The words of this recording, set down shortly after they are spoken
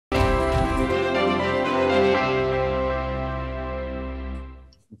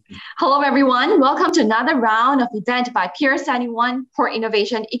Hello, everyone. Welcome to another round of event by Pier 71 Port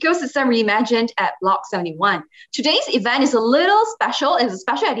Innovation Ecosystem Reimagined at Block 71. Today's event is a little special. It's a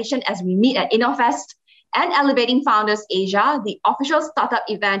special edition as we meet at InnovFest and Elevating Founders Asia, the official startup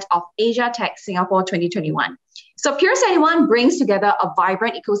event of Asia Tech Singapore 2021. So Pier 71 brings together a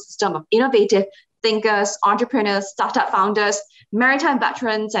vibrant ecosystem of innovative thinkers, entrepreneurs, startup founders, maritime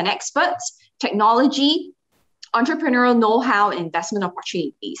veterans and experts, technology, entrepreneurial know-how, and investment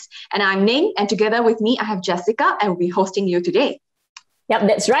opportunities. And I'm Ning, and together with me, I have Jessica, and we'll be hosting you today. Yep,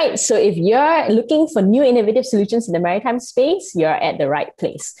 that's right. So if you're looking for new innovative solutions in the maritime space, you're at the right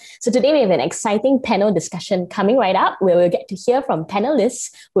place. So today we have an exciting panel discussion coming right up where we'll get to hear from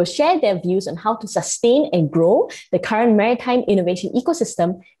panelists who will share their views on how to sustain and grow the current maritime innovation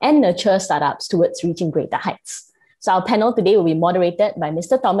ecosystem and nurture startups towards reaching greater heights. So our panel today will be moderated by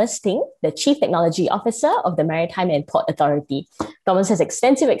Mr. Thomas Ting, the Chief Technology Officer of the Maritime and Port Authority. Thomas has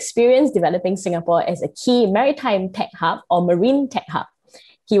extensive experience developing Singapore as a key maritime tech hub or marine tech hub.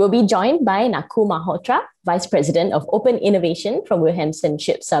 He will be joined by Nakul Malhotra, Vice President of Open Innovation from Wilhelmsen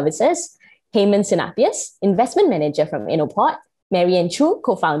Ship Services, Heyman Sinapius, Investment Manager from Innoport, Marianne Chu,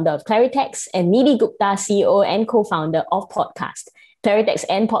 Co-founder of Claritex, and Nidhi Gupta, CEO and Co-founder of Podcast. Claritex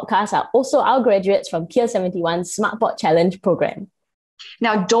and Podcast are also our graduates from Pier 71's SmartPort Challenge program.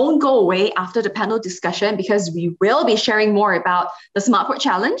 Now, don't go away after the panel discussion because we will be sharing more about the SmartPort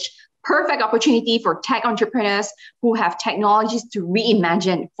Challenge, perfect opportunity for tech entrepreneurs who have technologies to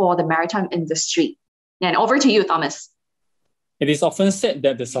reimagine for the maritime industry. And over to you, Thomas. It is often said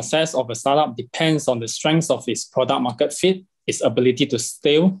that the success of a startup depends on the strength of its product market fit, its ability to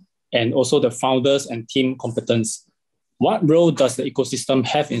scale, and also the founders and team competence. What role does the ecosystem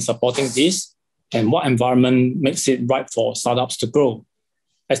have in supporting this, and what environment makes it right for startups to grow?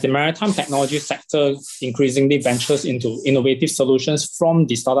 As the maritime technology sector increasingly ventures into innovative solutions from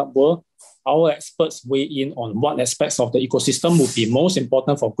the startup world, our experts weigh in on what aspects of the ecosystem would be most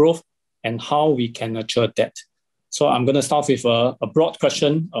important for growth and how we can nurture that. So I'm going to start with a broad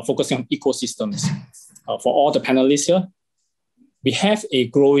question focusing on ecosystems. For all the panelists here, we have a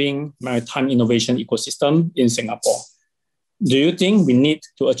growing maritime innovation ecosystem in Singapore. Do you think we need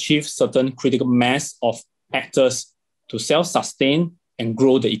to achieve certain critical mass of actors to self-sustain and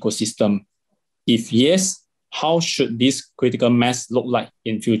grow the ecosystem? If yes, how should this critical mass look like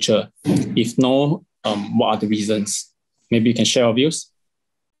in future? If no, what are the reasons? Maybe you can share your views.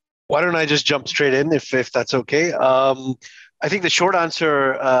 Why don't I just jump straight in if that's okay? I think the short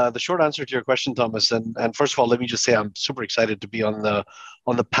answer to your question, Thomas, and first of all, let me just say I'm super excited to be on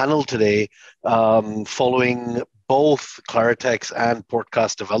the panel today, following both Claritex and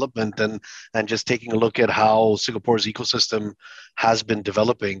Podcast development and just taking a look at how Singapore's ecosystem has been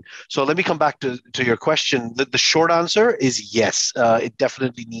developing. So let me come back to your question. The short answer is yes, it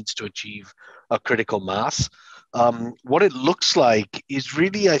definitely needs to achieve a critical mass. What it looks like is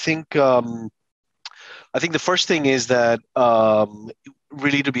really, I think the first thing is that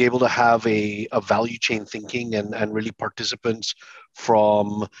really to be able to have a value chain thinking and really participants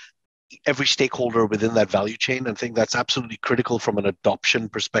from every stakeholder within that value chain. I think that's absolutely critical from an adoption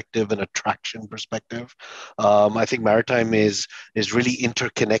perspective and attraction perspective. I think maritime is really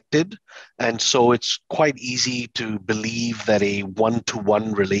interconnected. And so it's quite easy to believe that a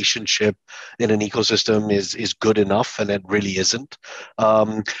one-to-one relationship in an ecosystem is good enough, and it really isn't.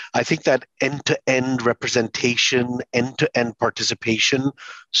 I think that end-to-end representation, end-to-end participation,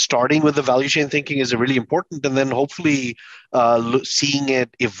 starting with the value chain thinking is really important, and then hopefully seeing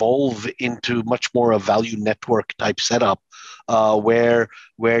it evolve into much more a value network type setup, where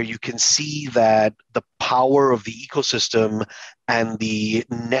you can see that the power of the ecosystem and the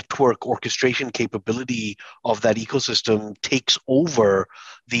network orchestration capability of that ecosystem takes over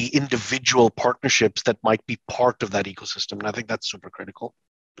the individual partnerships that might be part of that ecosystem. And I think that's super critical.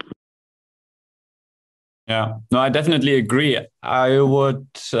 Yeah, no, I definitely agree. I would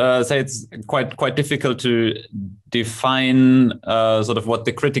say it's quite difficult to define sort of what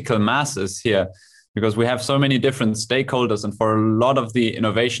the critical mass is here, because we have so many different stakeholders, and for a lot of the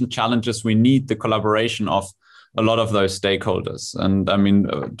innovation challenges, we need the collaboration of a lot of those stakeholders. And I mean,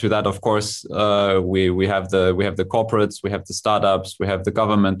 to that, of course, we have the corporates, we have the startups, we have the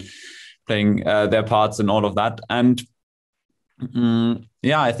government playing their parts in all of that, and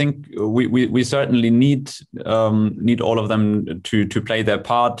yeah, I think we certainly need all of them to play their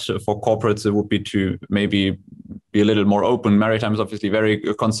part. For corporates, it would be to maybe be a little more open. Maritime is obviously a very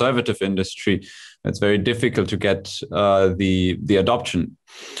conservative industry. It's very difficult to get the adoption.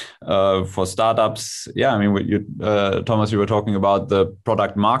 For startups, yeah, I mean, Thomas, you were talking about the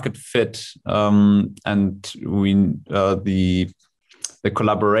product market fit, and the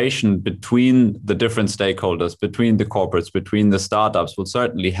collaboration between the different stakeholders, between the corporates, between the startups will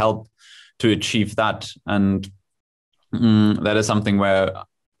certainly help to achieve that. And that is something where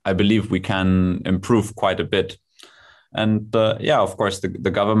I believe we can improve quite a bit. And of course, the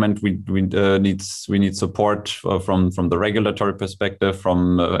government we need support from the regulatory perspective,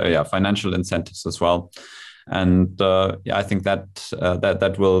 from financial incentives as well. And I think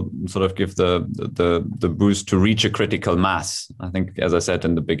that will sort of give the boost to reach a critical mass. I think, as I said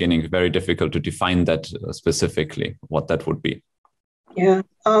in the beginning, very difficult to define that specifically, what that would be. Yeah,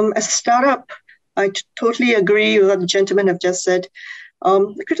 as a startup, I totally agree with what the gentlemen have just said.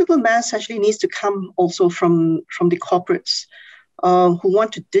 The critical mass actually needs to come also from the corporates who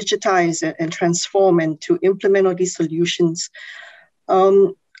want to digitize and transform and to implement all these solutions.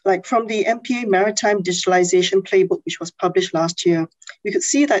 Like from the MPA Maritime Digitalization Playbook, which was published last year, we could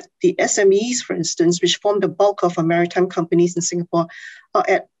see that the SMEs, for instance, which form the bulk of our maritime companies in Singapore, are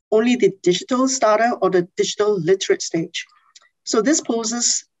at only the digital starter or the digital literate stage. So this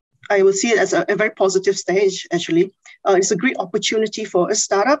poses, I would see it as a very positive stage, actually. It's a great opportunity for us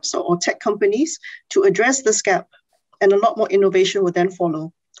startups or tech companies to address this gap, and a lot more innovation will then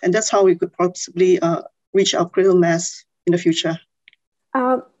follow. And that's how we could possibly reach our critical mass in the future.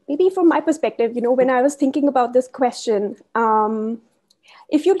 Maybe from my perspective, when I was thinking about this question,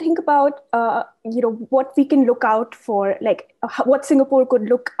 if you think about, what we can look out for, like what Singapore could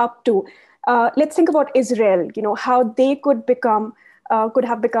look up to, let's think about Israel, how they could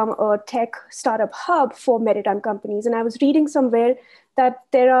have become a tech startup hub for maritime companies. And I was reading somewhere that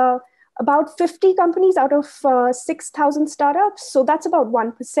there are about 50 companies out of 6,000 startups. So that's about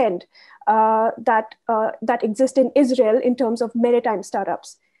 1% that exist in Israel in terms of maritime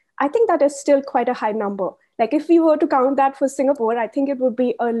startups. I think that is still quite a high number. Like if we were to count that for Singapore, I think it would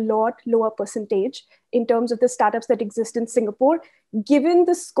be a lot lower percentage in terms of the startups that exist in Singapore, given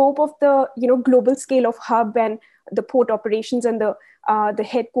the scope of the global scale of hub and the port operations and the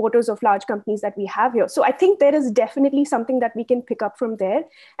headquarters of large companies that we have here. So I think there is definitely something that we can pick up from there.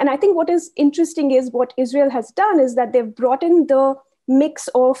 And I think what is interesting is what Israel has done is that they've brought in the mix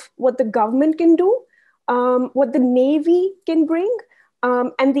of what the government can do, what the Navy can bring,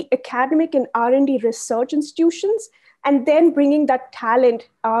 and the academic and R&D research institutions, and then bringing that talent.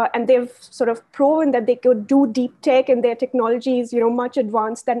 And they've sort of proven that they could do deep tech, and their technology is, much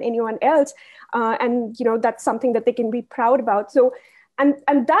advanced than anyone else. And, that's something that they can be proud about. So, and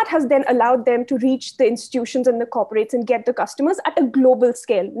that has then allowed them to reach the institutions and the corporates and get the customers at a global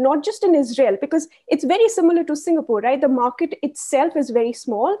scale, not just in Israel, because it's very similar to Singapore, right? The market itself is very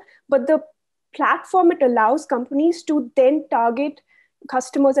small, but the platform it allows companies to then target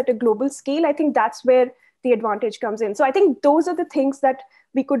customers at a global scale. I think that's where the advantage comes in. So I think those are the things that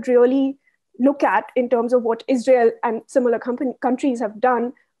we could really look at in terms of what Israel and similar countries have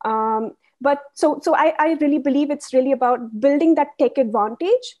done. But so I really believe it's really about building that tech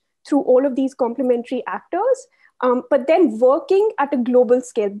advantage through all of these complementary actors, but then working at a global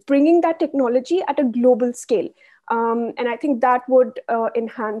scale, bringing that technology at a global scale. And I think that would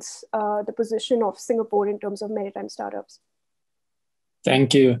enhance the position of Singapore in terms of maritime startups.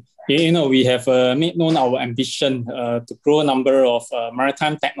 Thank you. We have made known our ambition to grow a number of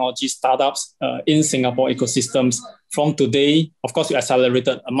maritime technology startups in Singapore ecosystems. From today, of course, we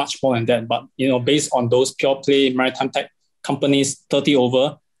accelerated much more than that, but based on those pure play maritime tech companies, 30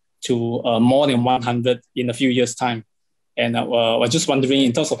 over to more than 100 in a few years' time. And I was just wondering,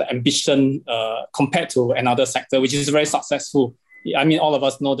 in terms of the ambition compared to another sector, which is very successful. I mean, all of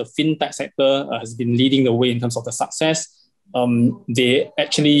us know the fintech sector has been leading the way in terms of the success. They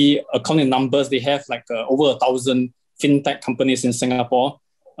actually, according to numbers, they have like over 1,000 fintech companies in Singapore.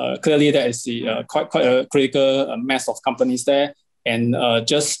 Clearly, that is quite a critical mass of companies there. And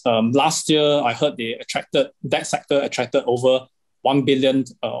just last year, I heard that sector attracted over 1 billion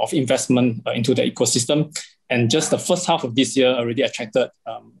of investment into the ecosystem. And just the first half of this year already attracted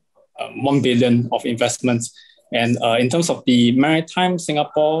 1 billion of investments. And in terms of the maritime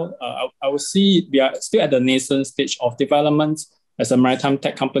Singapore, I would see we are still at the nascent stage of development as a maritime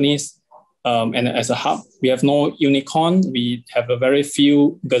tech companies and as a hub. We have no unicorn. We have a very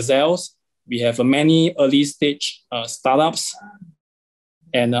few gazelles. We have many early stage startups.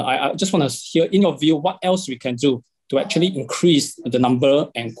 And I just want to hear, in your view, what else we can do to actually increase the number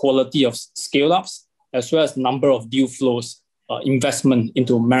and quality of scale-ups, as well as number of deal flows, investment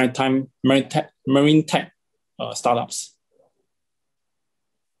into marine tech startups.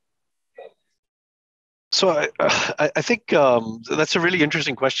 So I think that's a really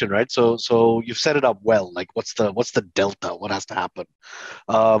interesting question, right? So you've set it up well. Like, what's the delta? What has to happen?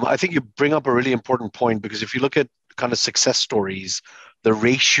 I think you bring up a really important point, because if you look at kind of success stories, the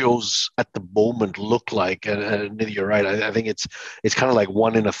ratios at the moment look like, and Nidhi, you're right. I think it's kind of like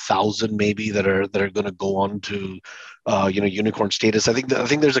 1 in 1,000 maybe that are going to go on to unicorn status. I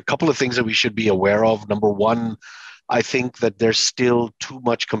think there's a couple of things that we should be aware of. Number one, I think that there's still too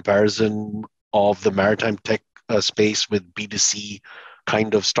much comparison of the maritime tech space with B2C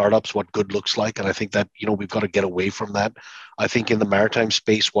kind of startups, what good looks like. And I think that, we've got to get away from that. I think in the maritime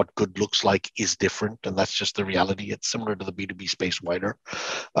space, what good looks like is different. And that's just the reality. It's similar to the B2B space wider.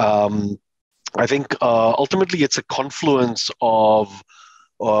 I think ultimately it's a confluence of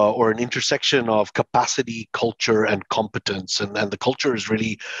or an intersection of capacity, culture, and competence. And the culture is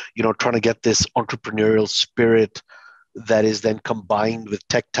really, trying to get this entrepreneurial spirit that is then combined with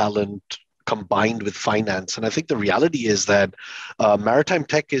tech talent, combined with finance. And I think the reality is that maritime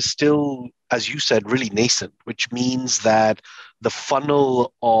tech is still, as you said, really nascent, which means that the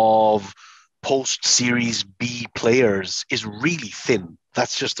funnel of post-Series B players is really thin.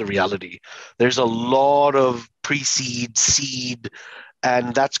 That's just the reality. There's a lot of pre-seed, seed,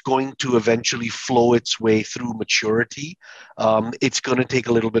 and that's going to eventually flow its way through maturity. It's going to take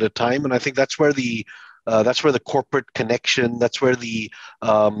a little bit of time, and I think that's where the corporate connection, that's where the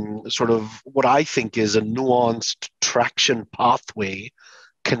sort of what I think is a nuanced traction pathway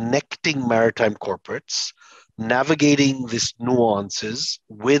connecting maritime corporates, navigating these nuances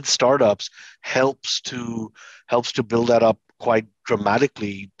with startups helps to build that up quite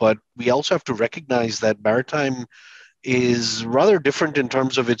dramatically. But we also have to recognize that maritime is rather different in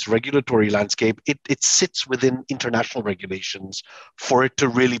terms of its regulatory landscape. It sits within international regulations for it to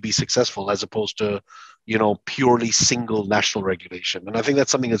really be successful, as opposed to purely single national regulation. And I think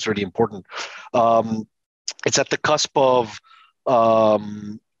that's something that's really important. It's at the cusp of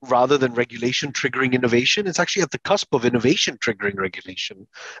rather than regulation triggering innovation, it's actually at the cusp of innovation triggering regulation.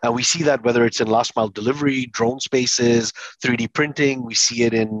 And we see that whether it's in last mile delivery, drone spaces, 3D printing, we see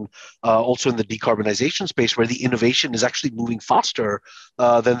it in also in the decarbonization space, where the innovation is actually moving faster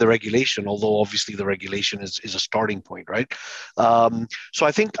than the regulation, although obviously the regulation is a starting point, right? So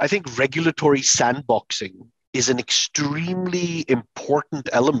I think regulatory sandboxing is an extremely important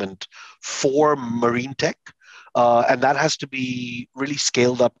element for marine tech. And that has to be really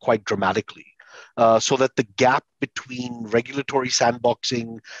scaled up quite dramatically so that the gap between regulatory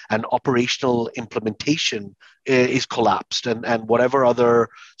sandboxing and operational implementation is collapsed. And whatever other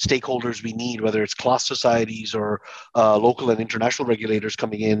stakeholders we need, whether it's class societies or local and international regulators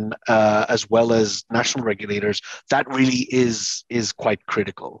coming in, as well as national regulators, that really is quite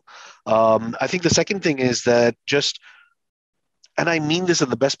critical. I think the second thing is that and I mean this in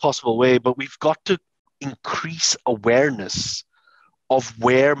the best possible way, but we've got to increase awareness of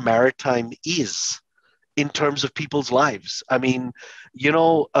where maritime is in terms of people's lives. I mean,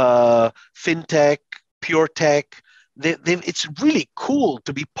 fintech, pure tech, it's really cool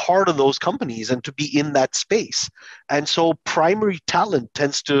to be part of those companies and to be in that space. And so primary talent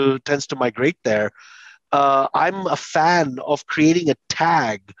tends to migrate there. I'm a fan of creating a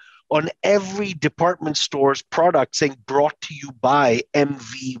tag on every department store's product saying brought to you by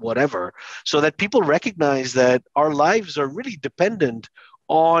MV whatever, so that people recognize that our lives are really dependent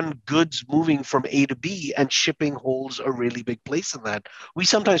on goods moving from A to B, and shipping holds a really big place in that. We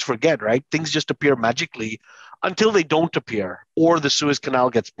sometimes forget, right? Things just appear magically until they don't appear, or the Suez Canal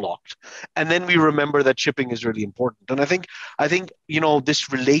gets blocked. And then we remember that shipping is really important. And I think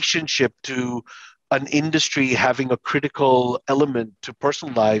this relationship to an industry having a critical element to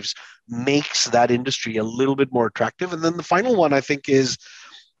personal lives makes that industry a little bit more attractive. And then the final one, I think, is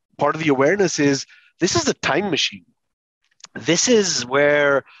part of the awareness is this is a time machine. This is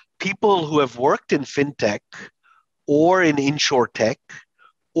where people who have worked in fintech or in inshore tech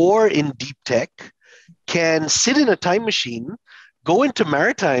or in deep tech can sit in a time machine, go into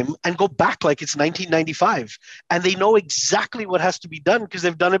maritime, and go back like it's 1995. And they know exactly what has to be done because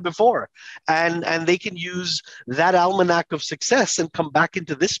they've done it before. And they can use that almanac of success and come back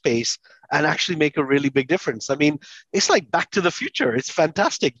into this space and actually make a really big difference. I mean, it's like Back to the Future. It's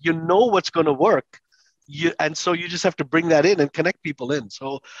fantastic. You know what's going to work. And so you just have to bring that in and connect people in.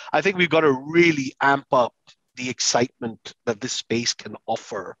 So I think we've got to really amp up the excitement that this space can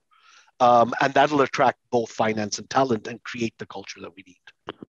offer. And that'll attract both finance and talent and create the culture that we need.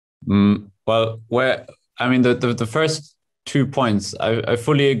 The first 2 points, I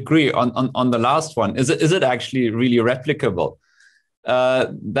fully agree. On the last one, is it actually really replicable?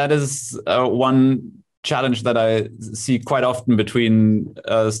 That is one challenge that I see quite often between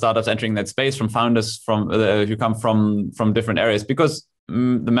startups entering that space from founders who come from different areas, because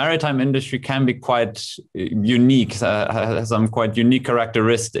the maritime industry can be quite unique, has some quite unique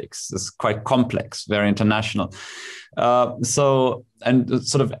characteristics. It's quite complex, very international. And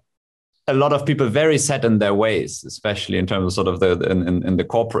sort of a lot of people very set in their ways, especially in terms of sort of in the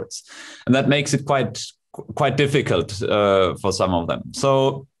corporates, and that makes it quite difficult for some of them.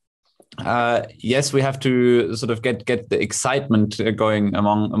 So yes, we have to sort of get the excitement going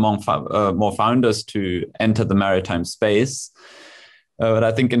among more founders to enter the maritime space. But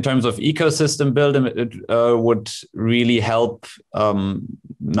I think in terms of ecosystem building, it would really help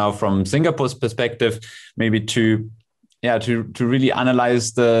now from Singapore's perspective, maybe to really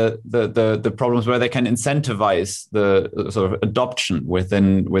analyze the problems where they can incentivize the sort of adoption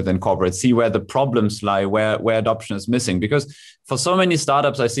within corporates, see where the problems lie, where adoption is missing. Because for so many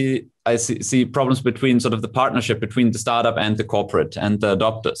startups, I see problems between sort of the partnership between the startup and the corporate and the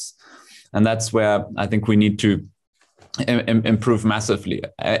adopters, and that's where I think we need to improve massively.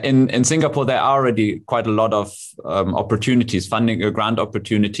 In Singapore, there are already quite a lot of opportunities, funding grant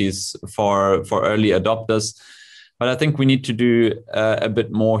opportunities for early adopters. But I think we need to do a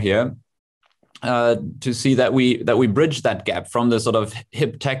bit more here to see that we bridge that gap from the sort of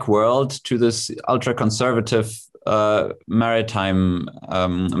hip tech world to this ultra conservative maritime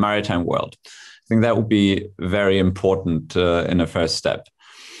world. I think that would be very important in a first step.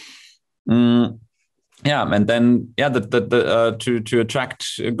 And then to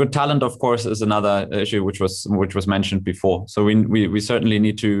attract good talent, of course, is another issue which was mentioned before. So we certainly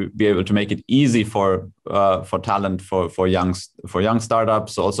need to be able to make it easy for talent for young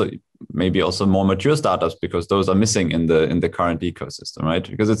startups, also maybe also more mature startups, because those are missing in the current ecosystem, right?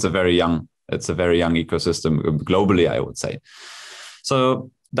 Because it's a very young ecosystem globally, I would say. So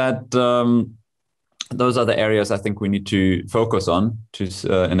that those are the areas I think we need to focus on,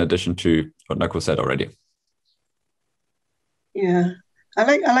 in addition to what Nakul said already. Yeah, I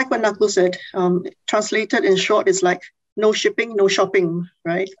like what Nakul said. Translated in short, it's like no shipping, no shopping,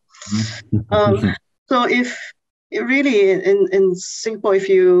 right? So if it really in Singapore, if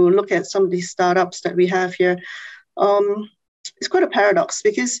you look at some of these startups that we have here, it's quite a paradox,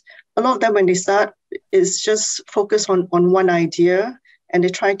 because a lot of them, when they start, is just focus on one idea, and they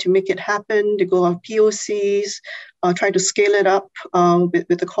try to make it happen. They go on POCs, try to scale it up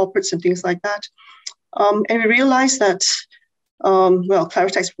with the corporates and things like that. And we realize that,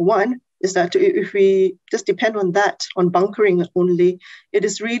 Claritex for one, is that if we just depend on that, on bunkering only, it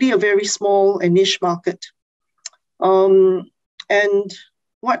is really a very small and niche market. And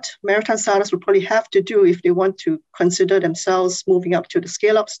what maritime startups would probably have to do if they want to consider themselves moving up to the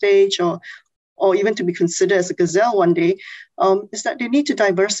scale-up stage, or even to be considered as a gazelle one day, is that they need to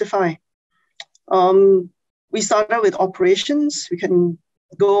diversify. We started with operations. We can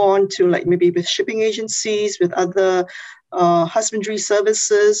go on to maybe with shipping agencies, with other husbandry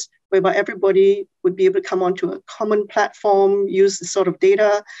services, whereby everybody would be able to come onto a common platform, use the sort of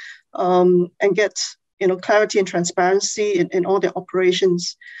data, and get clarity and transparency in all their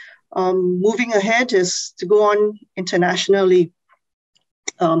operations. Moving ahead is to go on internationally.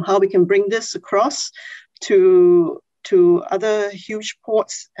 How we can bring this across to other huge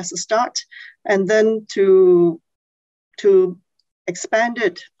ports as a start, and then to expand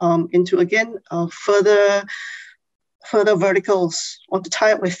it into, again, further verticals, or to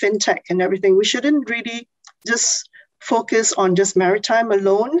tie up with fintech and everything. We shouldn't really just focus on just maritime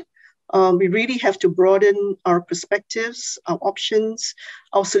alone. We really have to broaden our perspectives, our options,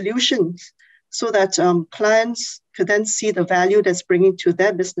 our solutions, so that clients could then see the value that's bringing to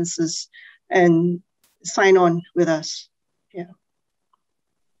their businesses and sign on with us. Yeah.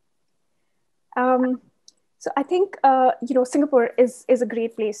 So I think Singapore is a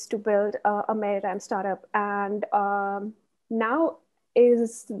great place to build a maritime startup, and now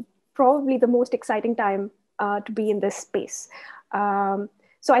is probably the most exciting time to be in this space.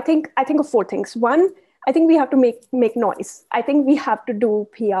 So I think of four things. One, I think we have to make noise. I think we have to do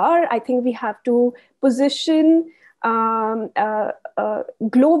PR. I think we have to position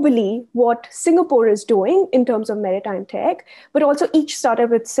globally what Singapore is doing in terms of maritime tech, but also each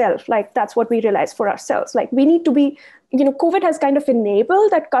startup itself. That's what we realize for ourselves. We need to be, COVID has kind of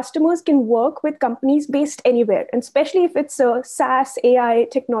enabled that customers can work with companies based anywhere, and especially if it's a SaaS AI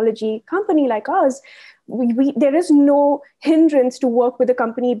technology company like us. There is no hindrance to work with a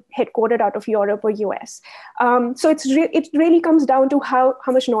company headquartered out of Europe or US. So it really comes down to how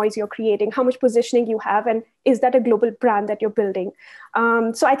much noise you're creating, how much positioning you have, and is that a global brand that you're building?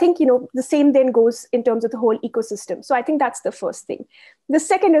 So I think, the same then goes in terms of the whole ecosystem. So I think that's the first thing. The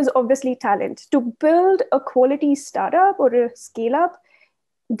second is obviously talent. To build a quality startup or a scale up,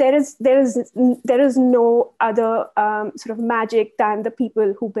 there is no other sort of magic than the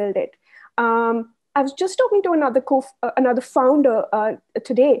people who build it. I was just talking to another founder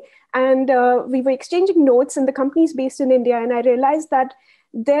today, and we were exchanging notes, and the company's based in India, and I realized that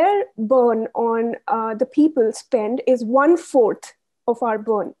their burn on the people spend is 1/4 of our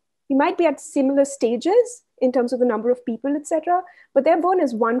burn. We might be at similar stages in terms of the number of people, etc., but their burn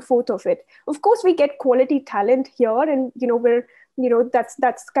is 1/4 of it. Of course, we get quality talent here, and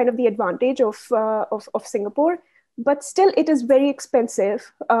that's kind of the advantage of Singapore. But still, it is very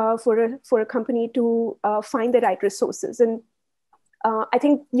expensive for a company to find the right resources. And I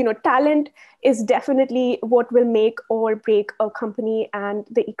think talent is definitely what will make or break a company and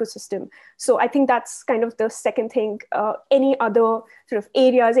the ecosystem. So I think that's kind of the second thing. Any other sort of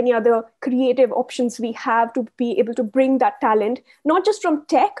areas, any other creative options we have to be able to bring that talent, not just from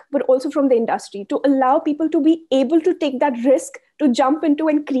tech, but also from the industry, to allow people to be able to take that risk to jump into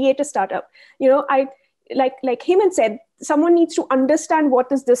and create a startup. I like Hemant said, someone needs to understand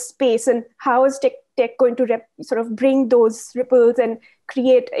what is this space and how is tech going to sort of bring those ripples and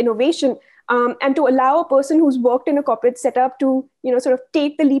create innovation, and to allow a person who's worked in a corporate setup to sort of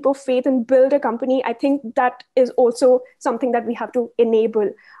take the leap of faith and build a company. I think that is also something that we have to enable.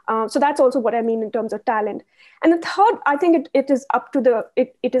 So that's also what I mean in terms of talent. And the third, I think it is up to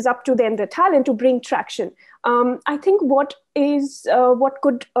then the talent to bring traction. I think what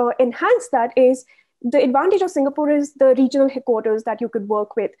could enhance that is the advantage of Singapore is the regional headquarters that you could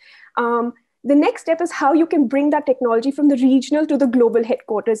work with. The next step is how you can bring that technology from the regional to the global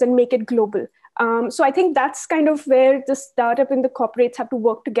headquarters and make it global. So I think that's kind of where the startup and the corporates have to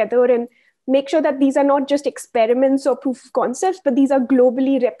work together and make sure that these are not just experiments or proof of concepts, but these are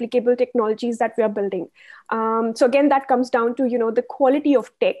globally replicable technologies that we are building. So again, that comes down to the quality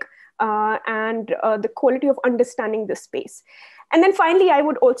of tech and the quality of understanding the space. And then finally, I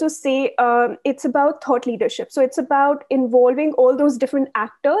would also say it's about thought leadership. So it's about involving all those different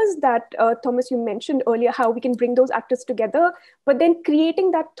actors that, Thomas, you mentioned earlier, how we can bring those actors together, but then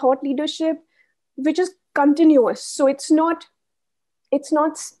creating that thought leadership, which is continuous. So it's not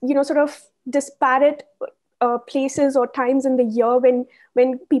sort of disparate places or times in the year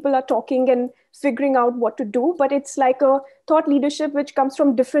when people are talking and figuring out what to do, but it's like a thought leadership which comes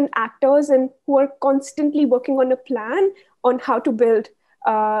from different actors and who are constantly working on a plan on how to build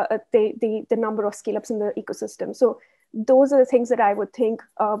the number of scale-ups in the ecosystem. So those are the things that I would think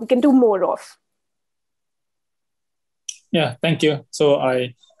we can do more of. Yeah, thank you. So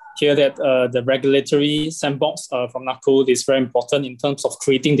I hear that the regulatory sandbox from NACO is very important in terms of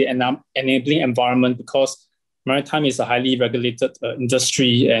creating the enabling environment, because maritime is a highly regulated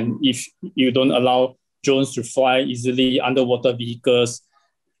industry, and if you don't allow drones to fly easily, underwater vehicles,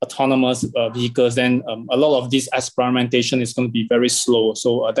 autonomous vehicles, then a lot of this experimentation is going to be very slow.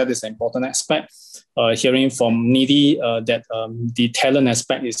 So that is an important aspect. Hearing from Nidhi that the talent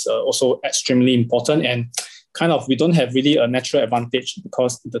aspect is also extremely important, and kind of we don't have really a natural advantage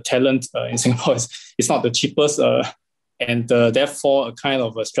because the talent in Singapore is not the cheapest, and therefore a kind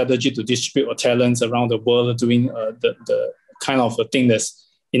of a strategy to distribute our talents around the world doing the kind of a thing that's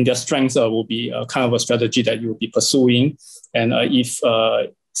in their strengths will be kind of a strategy that you will be pursuing. And if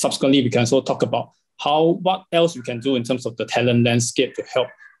subsequently we can also talk about what else we can do in terms of the talent landscape to help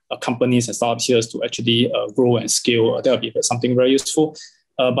companies and startups here to actually grow and scale. That would be something very useful.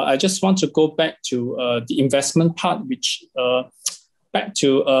 But I just want to go back to the investment part, which back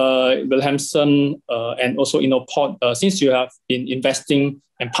to Wilhelmsen and also InnoPort, since you have been investing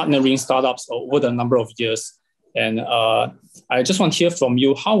and partnering startups over the number of years. And I just want to hear from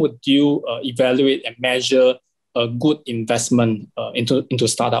you, how would you evaluate and measure a good investment into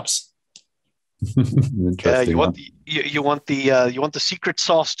startups? You want the secret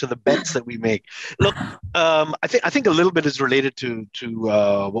sauce to the bets that we make. Look, I think a little bit is related to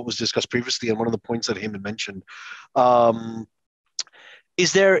what was discussed previously, and one of the points that Hemant mentioned.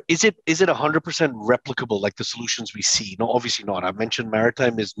 Is it 100% replicable like the solutions we see? No, obviously not. I mentioned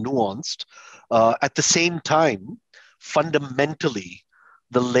Maritime is nuanced. At the same time, fundamentally,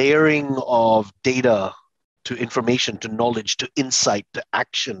 the layering of data to information, to knowledge, to insight, to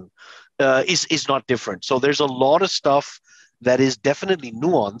action is not different. So there's a lot of stuff that is definitely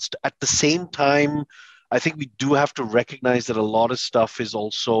nuanced. At the same time, I think we do have to recognize that a lot of stuff is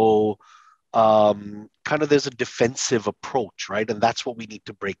also kind of, there's a defensive approach, right? And that's what we need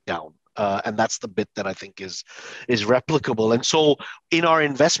to break down. And that's the bit that I think is replicable. And so in our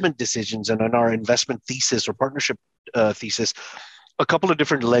investment decisions and in our investment thesis or partnership thesis, a couple of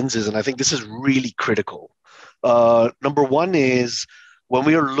different lenses, and I think this is really critical. Number one is when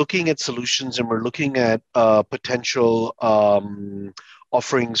we are looking at solutions and we're looking at potential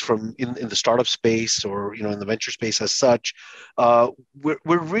offerings from in the startup space or in the venture space as such, we're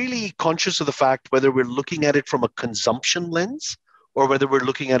really conscious of the fact whether we're looking at it from a consumption lens or whether we're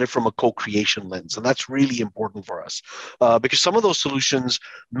looking at it from a co-creation lens. And that's really important for us because some of those solutions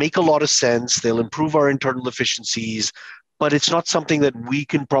make a lot of sense. They'll improve our internal efficiencies, but it's not something that we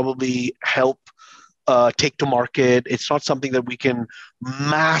can probably help take to market. It's not something that we can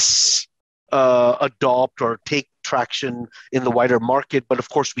mass adopt or take traction in the wider market, but of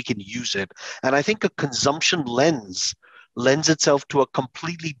course we can use it. And I think a consumption lens lends itself to a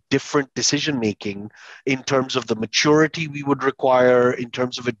completely different decision making in terms of the maturity we would require, in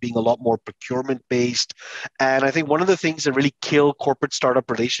terms of it being a lot more procurement based. And I think one of the things that really kill corporate startup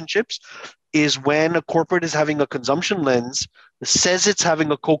relationships is when a corporate is having a consumption lens, says it's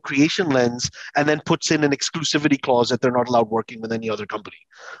having a co-creation lens, and then puts in an exclusivity clause that they're not allowed working with any other company.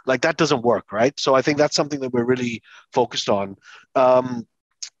 Like that doesn't work, right? So I think that's something that we're really focused on.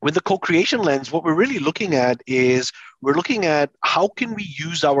 With the co-creation lens, what we're really looking at is we're looking at how can we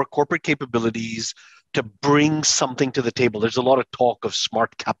use our corporate capabilities to bring something to the table. There's a lot of talk of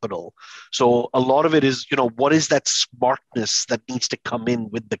smart capital. So a lot of it is, what is that smartness that needs to come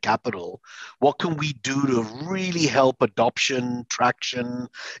in with the capital? What can we do to really help adoption, traction?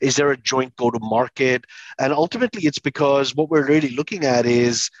 Is there a joint go-to-market? And ultimately, it's because what we're really looking at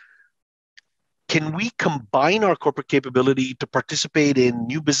is, can we combine our corporate capability to participate in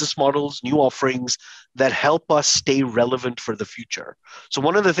new business models, new offerings that help us stay relevant for the future? So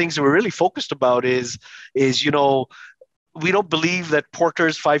one of the things that we're really focused about is we don't believe that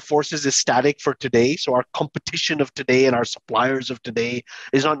Porter's Five Forces is static for today. So our competition of today and our suppliers of today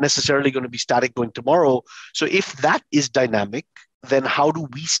is not necessarily going to be static going tomorrow. So if that is dynamic, then how do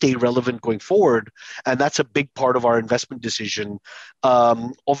we stay relevant going forward? And that's a big part of our investment decision.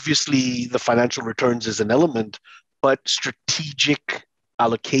 Obviously, the financial returns is an element, but strategic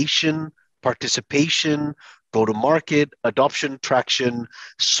allocation, participation, go-to-market, adoption, traction,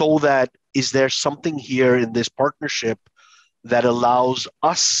 so that is there something here in this partnership that allows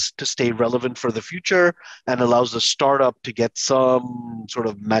us to stay relevant for the future and allows the startup to get some sort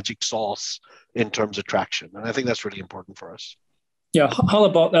of magic sauce in terms of traction. And I think that's really important for us. Yeah, how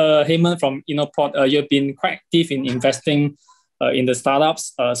about Heyman from InnoPort? You've been quite active in investing in the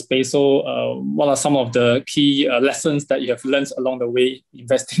startups space. So what are some of the key lessons that you have learned along the way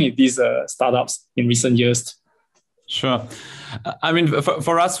investing in these startups in recent years? Sure. I mean,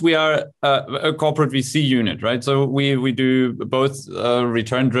 for us, we are a corporate VC unit, right? So we do both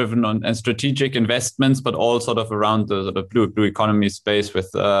return-driven and strategic investments, but all sort of around the sort of blue economy space with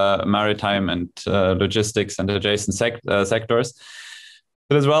maritime and logistics and adjacent sectors.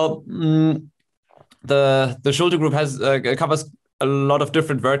 But as well, the Schulte Group covers a lot of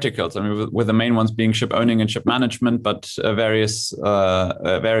different verticals. I mean, with the main ones being ship owning and ship management, but various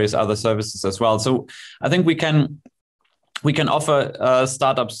other services as well. So I think we can offer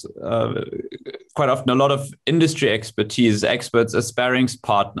startups quite often a lot of industry expertise, experts as sparrings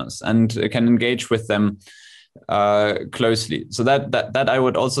partners, and can engage with them closely. So that I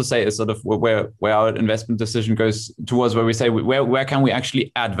would also say is sort of where our investment decision goes towards, where we say where can we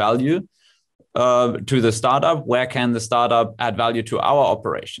actually add value to the startup? Where can the startup add value to our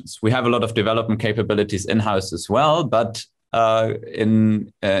operations? We have a lot of development capabilities in-house as well, but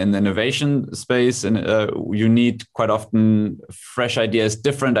in the innovation space, and you need quite often fresh ideas,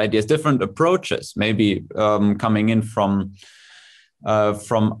 different approaches, maybe coming in from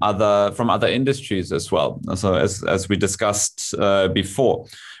other industries as well. So as we discussed before,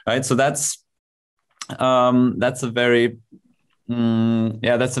 right? So that's a very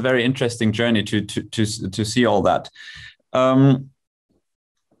interesting journey to see all that.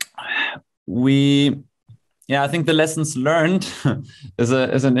 I think the lessons learned is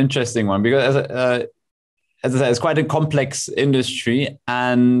an interesting one, because as I said, it's quite a complex industry,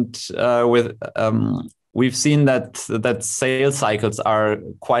 and we've seen that sales cycles are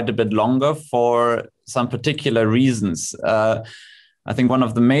quite a bit longer for some particular reasons. I think one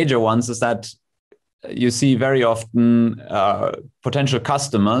of the major ones is that you see very often potential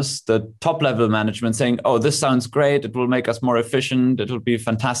customers, the top level management saying, "Oh, this sounds great. It will make us more efficient. It will be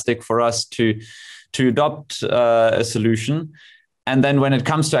fantastic for us to adopt a solution." And then when it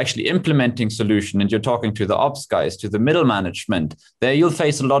comes to actually implementing solution, and you're talking to the ops guys, to the middle management, there you'll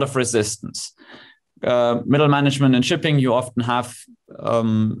face a lot of resistance. Middle management and shipping, you often have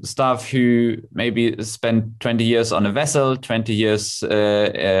staff who maybe spend 20 years on a vessel, 20 years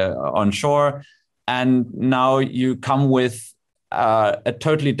on shore, and now you come with a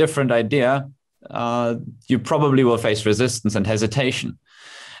totally different idea. You probably will face resistance and hesitation.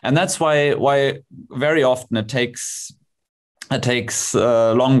 And that's why very often it takes takes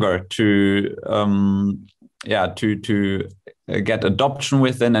longer to get adoption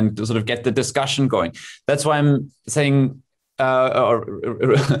within and to sort of get the discussion going. That's why I'm saying or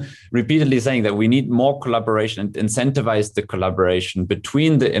repeatedly saying that we need more collaboration and incentivize the collaboration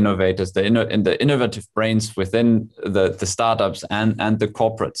between the innovators, the innovative brains within the startups and the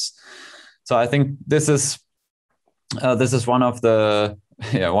corporates. So I think this is one of the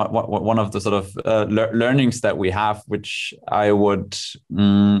one of the sort of learnings that we have, which I would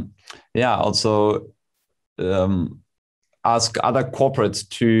also ask other corporates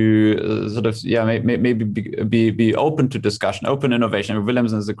to sort of maybe be open to discussion, open innovation.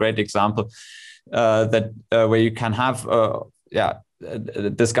 Williamson is a great example that where you can have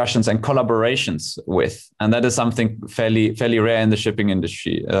discussions and collaborations with, and that is something fairly rare in the shipping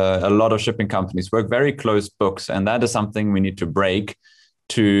industry. A lot of shipping companies work very closed books, and that is something we need to break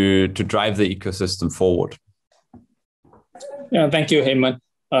to drive the ecosystem forward. Yeah, thank you, Heyman.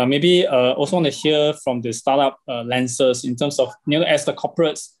 Maybe also want to hear from the startup lenses in terms of, as the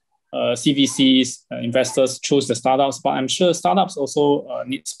corporates, CVCs, investors choose the startups, but I'm sure startups also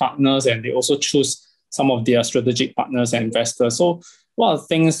need partners, and they also choose some of their strategic partners and investors. So what are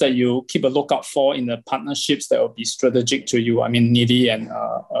things that you keep a lookout for in the partnerships that will be strategic to you? I mean, Nidhi and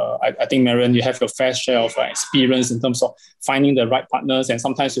I think, Marion, you have your fair share of experience in terms of finding the right partners, and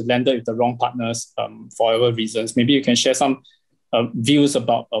sometimes you landed with the wrong partners for whatever reasons. Maybe you can share some views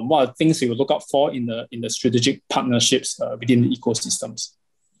about what are things you look out for in the strategic partnerships within the ecosystems.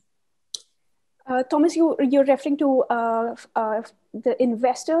 Thomas, you're referring to the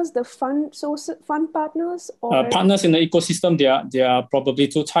investors, the fund partners, or partners in the ecosystem. There are probably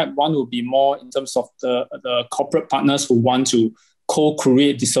two types. One will be more in terms of the corporate partners who want to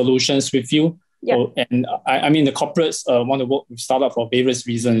co-create the solutions with you. Yeah. And I mean, the corporates want to work with startups for various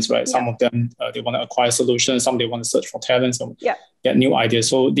reasons, right? Yeah. Some of them, they want to acquire solutions. Some they want to search for talent, some get new ideas.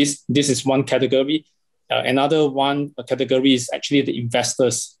 So this is one category. Another one category is actually the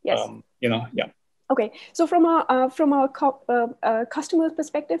investors. Yes. Okay. So from a customer's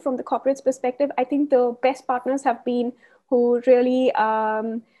perspective, from the corporate's perspective, I think the best partners have been who really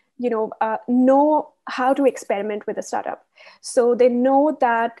know how to experiment with a startup. So they know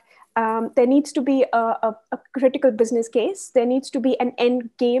that there needs to be a critical business case. There needs to be an end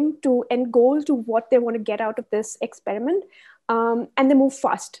goal to what they want to get out of this experiment. And they move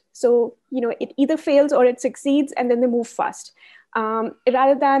fast. So, it either fails or it succeeds, and then they move fast.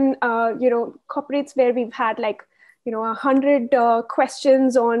 Rather than, corporates where we've had 100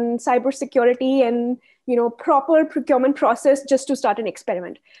 questions on cybersecurity and, proper procurement process just to start an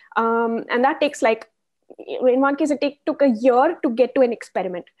experiment. And that takes in one case, it took a year to get to an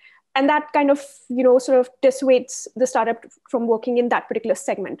experiment. And that kind of, sort of dissuades the startup from working in that particular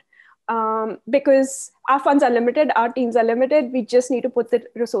segment. Because our funds are limited, our teams are limited, we just need to put the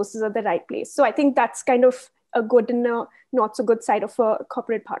resources at the right place. So I think that's kind of a good and a not so good side of a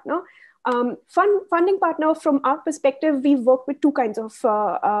corporate partner. Funding partner, from our perspective, we work with two kinds of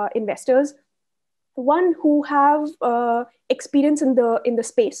investors. One who have experience in the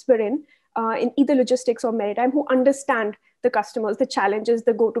space we're in either logistics or maritime, who understand the customers, the challenges,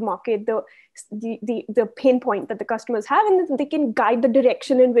 the go-to-market, the pain point that the customers have, and they can guide the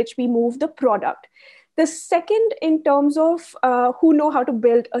direction in which we move the product. The second, in terms of who know how to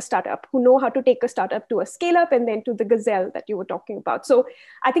build a startup, who know how to take a startup to a scale-up and then to the gazelle that you were talking about. So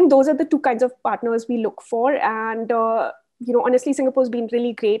I think those are the two kinds of partners we look for. And honestly, Singapore's been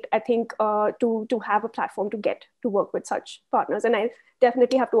really great, I think, to have a platform to get to work with such partners. And I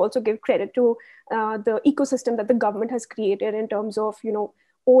definitely have to also give credit to the ecosystem that the government has created in terms of,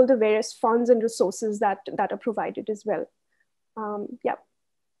 all the various funds and resources that are provided as well. Yeah.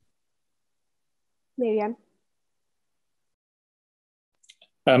 Marianne.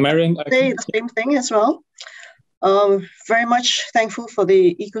 Marianne, I say the same thing as well. Very much thankful for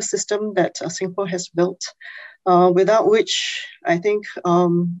the ecosystem that Singapore has built, without which I think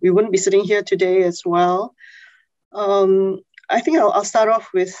we wouldn't be sitting here today as well. I think I'll start off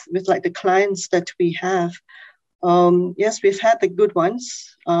with the clients that we have. Yes, we've had the good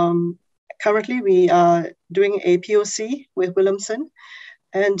ones. Currently, we are doing a POC with Williamson.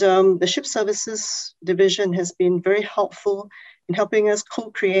 And the Ship Services Division has been very helpful in helping us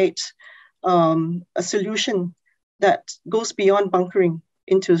co-create a solution that goes beyond bunkering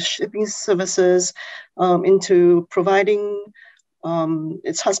into shipping services, into providing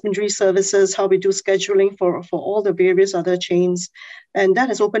its husbandry services, how we do scheduling for all the various other chains. And that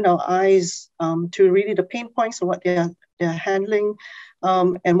has opened our eyes to really the pain points of what they're handling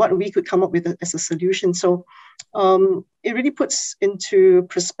and what we could come up with as a solution. So it really puts into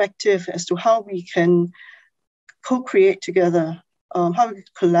perspective as to how we can co-create together, how we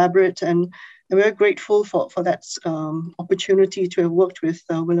collaborate, and I'm very grateful for that opportunity to have worked with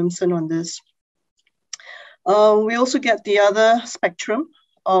Williamson on this. We also get the other spectrum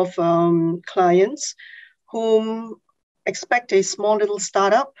of clients whom expect a small little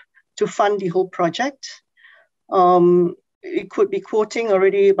startup to fund the whole project. It could be quoting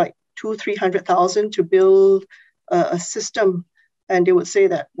already like 200,000-300,000 to build a system. And they would say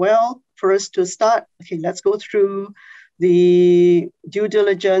that, well, for us to start, okay, let's go through the due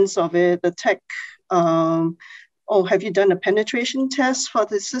diligence of it, the tech. Oh, have you done a penetration test for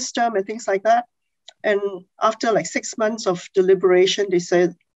the system and things like that? And after like 6 months of deliberation, they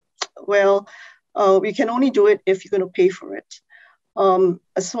said, well, we can only do it if you're going to pay for it.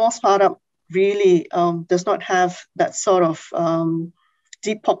 A small startup really does not have that sort of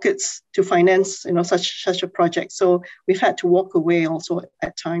deep pockets to finance, such a project. So we've had to walk away also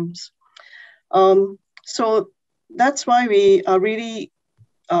at times. So that's why we are really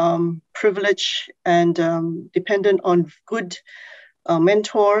privileged and dependent on good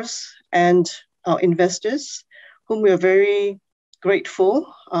mentors and investors, whom we are very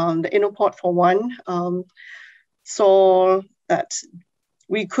grateful. The InnoPort, for one, saw that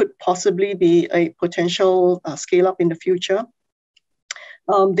we could possibly be a potential scale-up in the future.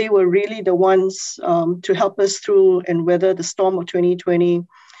 They were really the ones to help us through and weather the storm of 2020.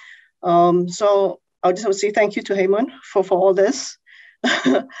 So I just want to say thank you to Heyman for all this.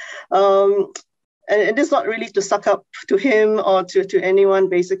 And it is not really to suck up to him or to anyone,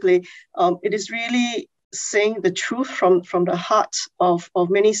 basically. It is really saying the truth from the heart of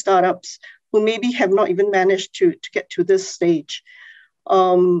many startups who maybe have not even managed to get to this stage.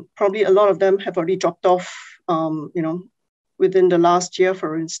 Probably a lot of them have already dropped off, within the last year,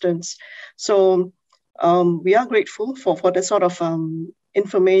 for instance. So we are grateful for the sort of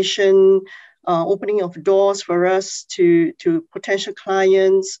information, opening of doors for us to potential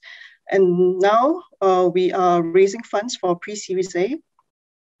clients. And now we are raising funds for pre-Series A.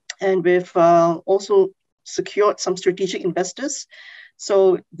 And we've also secured some strategic investors.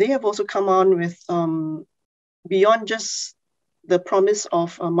 So they have also come on with beyond just the promise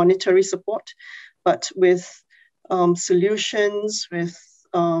of monetary support, but with solutions, with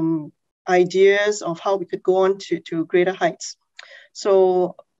ideas of how we could go on to greater heights.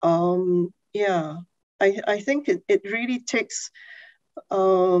 So yeah, I think it really takes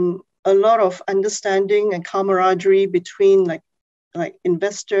a lot of understanding and camaraderie between like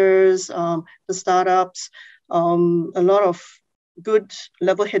investors, the startups, a lot of good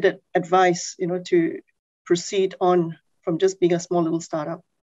level-headed advice, to proceed on from just being a small little startup.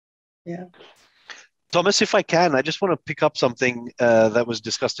 Yeah. Thomas, if I can, I just want to pick up something that was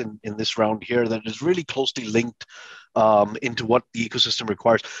discussed in this round here that is really closely linked into what the ecosystem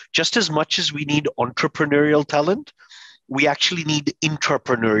requires. Just as much as we need entrepreneurial talent, we actually need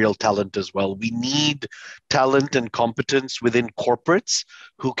intrapreneurial talent as well. We need talent and competence within corporates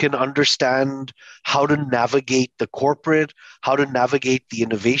who can understand how to navigate the corporate, how to navigate the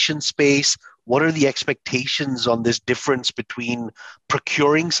innovation space. What are the expectations on this difference between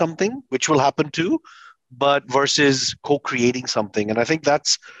procuring something, which will happen too, but versus co-creating something? And I think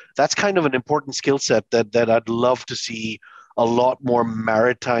that's kind of an important skill set that I'd love to see a lot more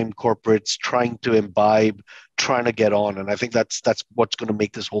maritime corporates trying to imbibe, trying to get on. And I think that's what's going to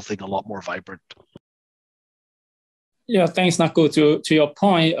make this whole thing a lot more vibrant. Yeah, thanks, Naku. To your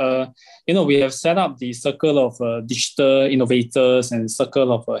point, we have set up the circle of digital innovators and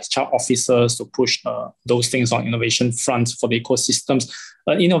circle of HR officers to push those things on innovation front for the ecosystems.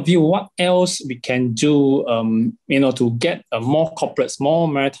 In your view, what else we can do, to get more corporates, more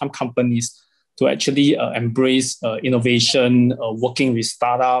maritime companies to actually embrace innovation, working with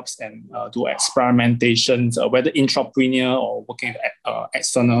startups and do experimentations, whether intrapreneur or working with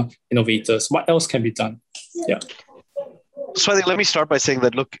external innovators? What else can be done? Yeah. So I think let me start by saying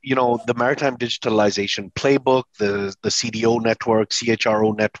that, look, the maritime digitalization playbook, the CDO network,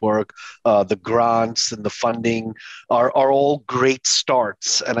 CHRO network, the grants and the funding are all great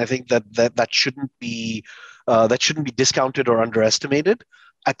starts. And I think that shouldn't be discounted or underestimated.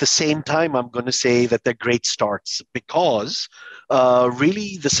 At the same time, I'm going to say that they're great starts because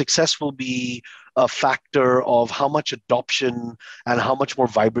really the success will be a factor of how much adoption and how much more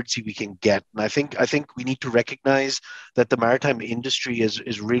vibrancy we can get. And I think we need to recognize that the maritime industry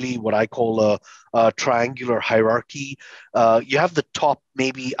is really what I call a triangular hierarchy. You have the top,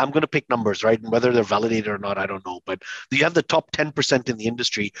 maybe, I'm going to pick numbers, right? And whether they're validated or not, I don't know. But you have the top 10% in the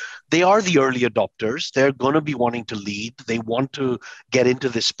industry. They are the early adopters. They're going to be wanting to lead. They want to get into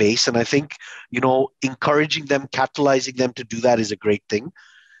this space. And I think, encouraging them, catalyzing them to do that is a great thing.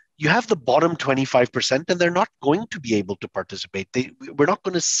 you have the bottom 25%, and they're not going to be able to participate. We're not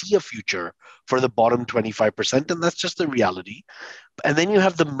going to see a future for the bottom 25%, and that's just the reality. And then you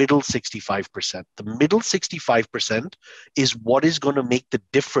have the middle 65%. The middle 65% is what is going to make the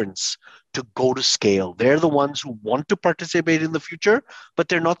difference to go to scale. They're the ones who want to participate in the future, but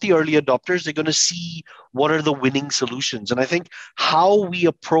they're not the early adopters. They're going to see what are the winning solutions. And I think how we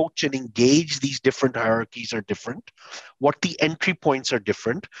approach and engage these different hierarchies are different. What the entry points are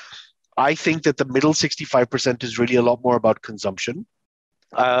different. I think that the middle 65% is really a lot more about consumption.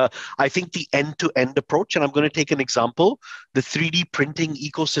 I think the end-to-end approach, and I'm going to take an example, the 3D printing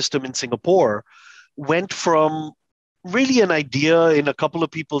ecosystem in Singapore went from really an idea in a couple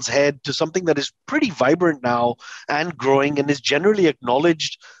of people's head to something that is pretty vibrant now and growing, and is generally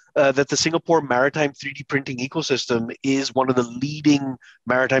acknowledged that the Singapore Maritime 3D printing ecosystem is one of the leading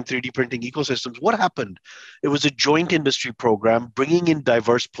maritime 3D printing ecosystems. What happened? It was a joint industry program, bringing in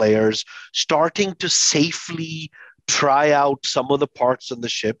diverse players, starting to safely try out some of the parts on the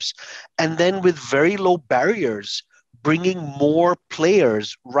ships, and then with very low barriers, bringing more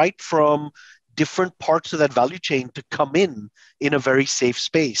players right from different parts of that value chain to come in a very safe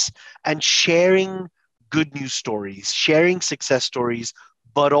space, and sharing good news stories, sharing success stories,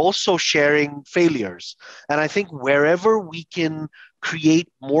 but also sharing failures. And I think wherever we can create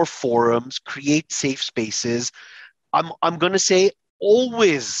more forums, create safe spaces, I'm going to say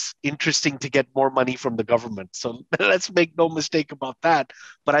always interesting to get more money from the government. So let's make no mistake about that.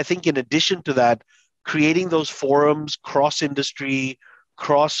 But I think in addition to that, creating those forums, cross-industry,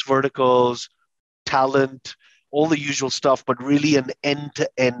 cross-verticals, talent, all the usual stuff, but really an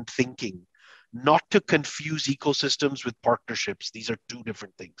end-to-end thinking, not to confuse ecosystems with partnerships. These are two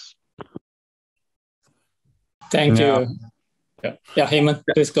different things. Thank you. Yeah, Heyman,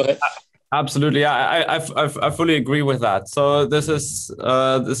 please go ahead. Absolutely, I fully agree with that. So this is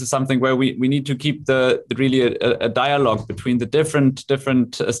something where we need to keep a dialogue between the different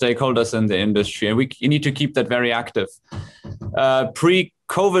stakeholders in the industry, and we need to keep that very active.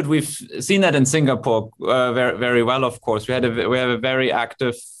 Pre-COVID, we've seen that in Singapore very, very well. Of course, we have a very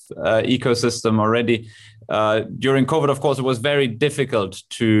active ecosystem already. During COVID, of course, it was very difficult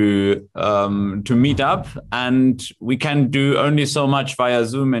to meet up, and we can do only so much via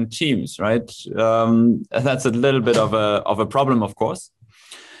Zoom and Teams, right? That's a little bit of a problem, of course.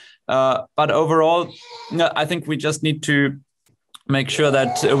 But overall, I think we just need to make sure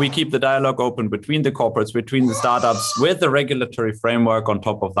that we keep the dialogue open between the corporates, between the startups, with the regulatory framework on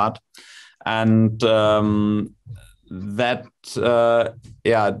top of that, and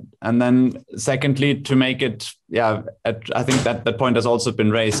and then secondly, to make it, I think that point has also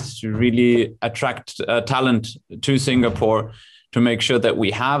been raised, to really attract talent to Singapore, to make sure that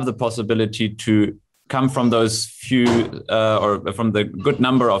we have the possibility to come from those few or from the good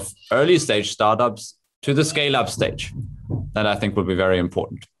number of early stage startups to the scale up stage. That I think will be very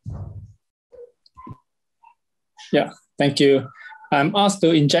important. Yeah, thank you. I'm asked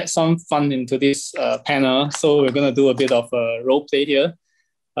to inject some fun into this panel, so we're going to do a bit of a role play here.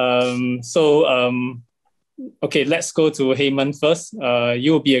 Okay, let's go to Heyman first.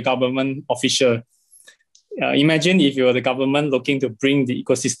 You will be a government official. Imagine if you were the government looking to bring the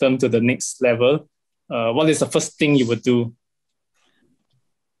ecosystem to the next level. What is the first thing you would do?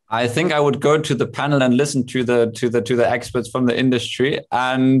 I think I would go to the panel and listen to the experts from the industry,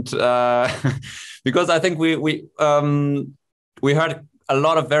 and because I think we heard a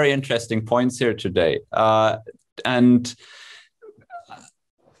lot of very interesting points here today, and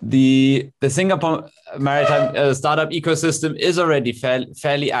the Singapore maritime startup ecosystem is already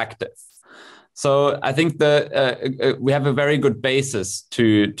fairly active. So I think we have a very good basis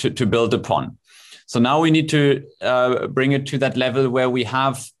to build upon. So now we need to bring it to that level where we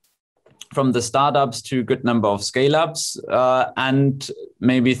have, from the startups to a good number of scale-ups, and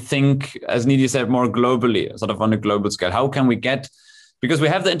maybe think, as Nidhi said, more globally, sort of on a global scale. How can we get, because we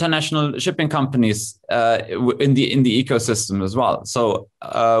have the international shipping companies in the ecosystem as well. So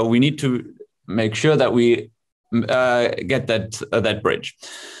we need to make sure that we get that bridge.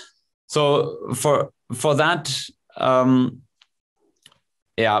 So for that,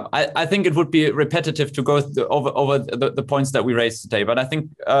 I think it would be repetitive to go over the points that we raised today. But I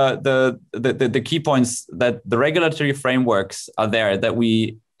think the key points, that the regulatory frameworks are there, that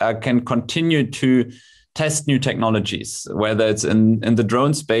we can continue to test new technologies, whether it's in the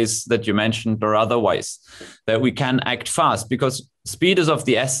drone space that you mentioned or otherwise, that we can act fast, because speed is of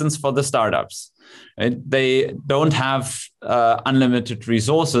the essence for the startups. Right? They don't have unlimited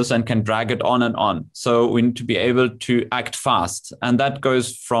resources and can drag it on and on. So we need to be able to act fast. And that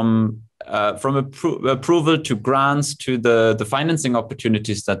goes from from approval to grants to the financing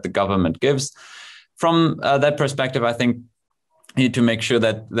opportunities that the government gives. From that perspective, I think you need to make sure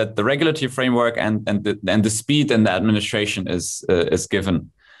that the regulatory framework and the speed in the administration is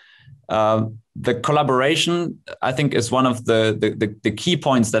given. The collaboration, I think, is one of the key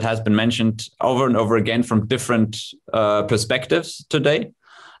points that has been mentioned over and over again from different perspectives today,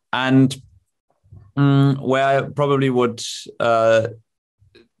 and where I probably would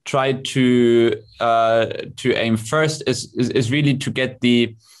try to aim first is really to get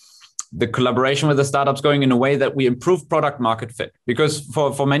the collaboration with the startups going in a way that we improve product market fit. Because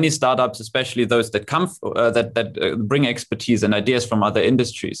for many startups, especially those that come that bring expertise and ideas from other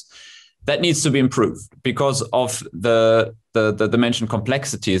industries, that needs to be improved because of the mentioned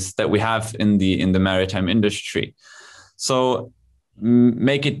complexities that we have in the maritime industry. So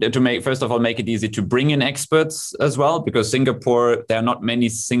first of all, make it easy to bring in experts as well, because Singapore, there are not many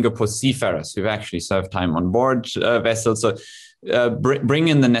Singapore seafarers who've actually served time on board vessels. So bring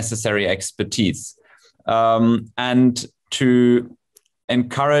in the necessary expertise, and to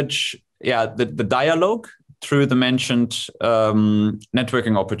encourage the dialogue through the mentioned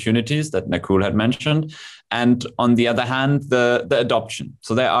networking opportunities that Nakul had mentioned, and on the other hand, the adoption.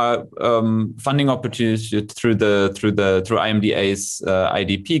 So there are funding opportunities through IMDA's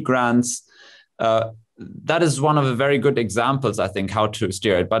IDP grants. That is one of the very good examples, I think, how to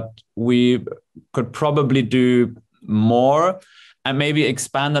steer it. But we could probably do more and maybe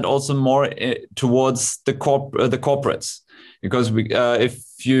expand that also more towards the corporates, because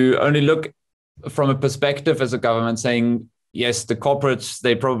if you only look from a perspective as a government saying, yes, the corporates,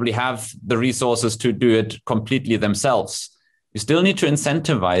 they probably have the resources to do it completely themselves. You still need to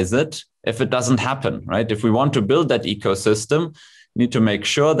incentivize it if it doesn't happen, right? If we want to build that ecosystem, you need to make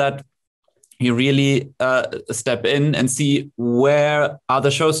sure that you really step in and see where are the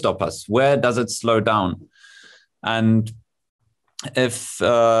showstoppers, where does it slow down? And if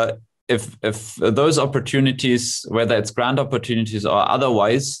those opportunities, whether it's grant opportunities or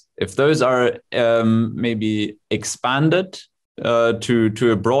otherwise, if those are maybe expanded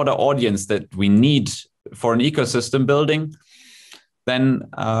to a broader audience that we need for an ecosystem building, then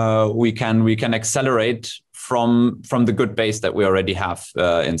we can accelerate from the good base that we already have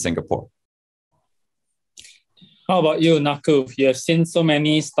in Singapore. How about you, Nakul? You have seen so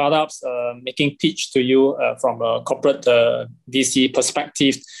many startups making pitch to you from a corporate VC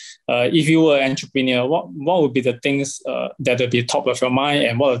perspective. If you were an entrepreneur, what would be the things that would be top of your mind,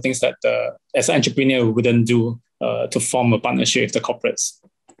 and what are the things that as an entrepreneur we wouldn't do to form a partnership with the corporates?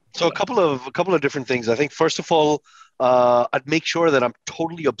 So a couple of different things. I think first of all, I'd make sure that I'm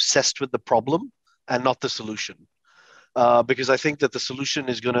totally obsessed with the problem and not the solution. Because I think that the solution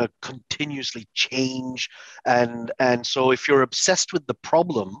is going to continuously change. And so if you're obsessed with the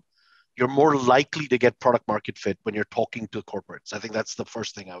problem, you're more likely to get product market fit when you're talking to corporates. I think that's the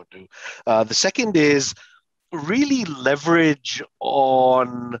first thing I would do. The second is really leverage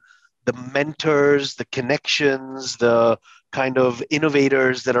on the mentors, the connections, the kind of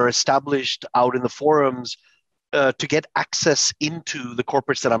innovators that are established out in the forums to get access into the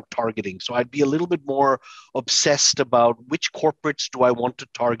corporates that I'm targeting. So I'd be a little bit more obsessed about which corporates do I want to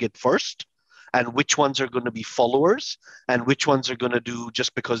target first, and which ones are going to be followers, and which ones are going to do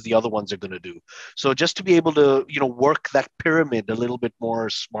just because the other ones are going to do. So just to be able to, work that pyramid a little bit more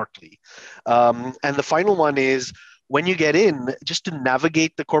smartly. And the final one is when you get in, just to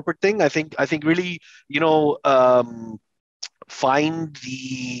navigate the corporate thing. I think really, find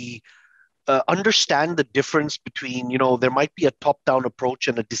the understand the difference between, there might be a top-down approach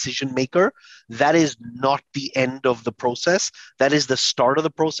and a decision maker. That is not the end of the process. That is the start of the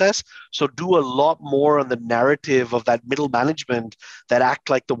process. So do a lot more on the narrative of that middle management that act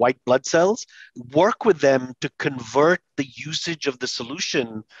like the white blood cells. Work with them to convert the usage of the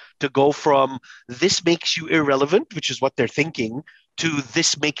solution to go from this makes you irrelevant, which is what they're thinking, to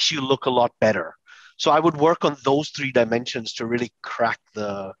this makes you look a lot better. So I would work on those three dimensions to really crack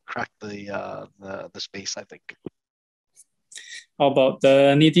the space, I think. How about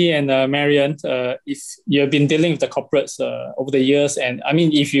Nidhi and Marian? If you have been dealing with the corporates over the years, and I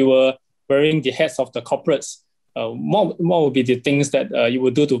mean, if you were wearing the hats of the corporates, what would be the things that you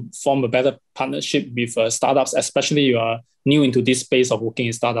would do to form a better partnership with startups, especially you are new into this space of working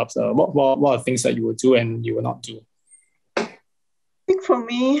in startups? What are things that you would do and you will not do? I think for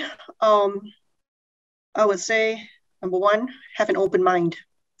me, I would say, number one, have an open mind.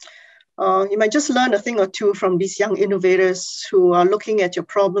 You might just learn a thing or two from these young innovators who are looking at your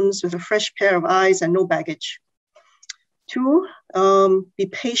problems with a fresh pair of eyes and no baggage. Two, be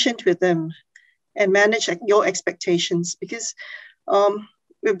patient with them and manage your expectations, because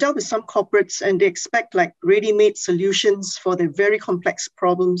we've dealt with some corporates and they expect like ready-made solutions for their very complex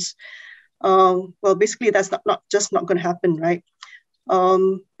problems. Well, basically that's not going to happen, right?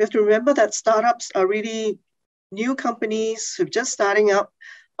 We have to remember that startups are really new companies who are just starting up.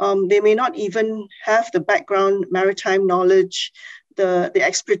 They may not even have the background maritime knowledge, the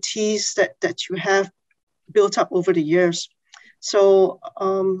expertise that you have built up over the years. So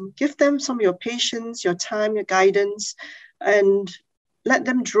give them some of your patience, your time, your guidance, and let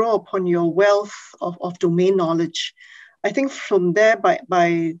them draw upon your wealth of domain knowledge. I think from there,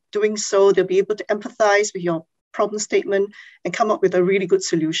 by doing so, they'll be able to empathize with your problem statement and come up with a really good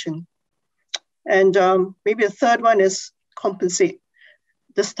solution. And maybe a third one is compensate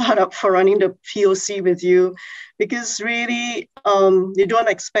the startup for running the POC with you, because really you don't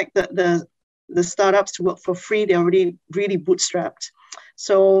expect that the startups to work for free. They're already really bootstrapped.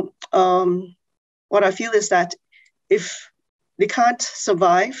 So what I feel is that if they can't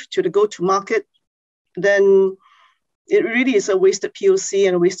survive to the go-to-market, then it really is a wasted POC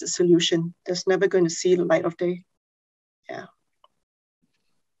and a wasted solution that's never going to see the light of day. Yeah.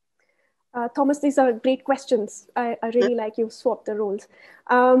 Thomas, these are great questions. I really like you swapped the roles.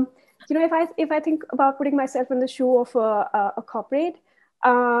 If I think about putting myself in the shoe of a corporate,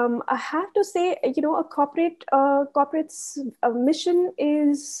 I have to say, a corporate's mission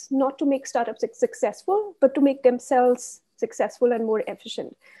is not to make startups successful, but to make themselves successful and more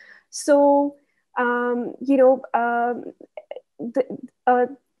efficient. So, they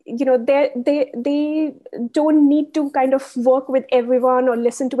don't need to kind of work with everyone or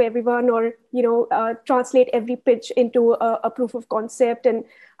listen to everyone or translate every pitch into a proof of concept and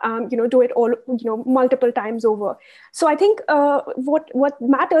do it all multiple times over. So I think what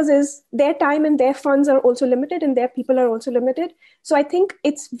matters is their time and their funds are also limited and their people are also limited. So I think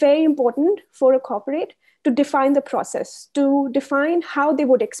it's very important for a corporate to define the process, to define how they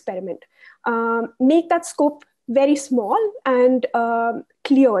would experiment, make that scope very small and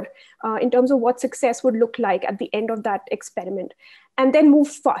clear in terms of what success would look like at the end of that experiment, and then move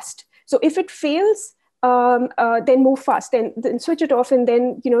fast. So if it fails, then move fast and then switch it off and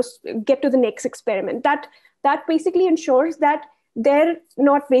then get to the next experiment. That basically ensures that they're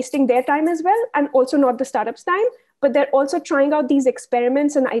not wasting their time as well, and also not the startup's time, but they're also trying out these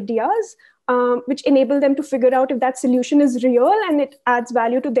experiments and ideas which enable them to figure out if that solution is real and it adds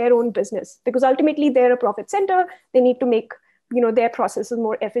value to their own business. Because ultimately they're a profit center. They need to make their processes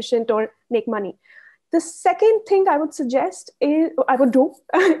more efficient or make money. The second thing I would suggest is, bring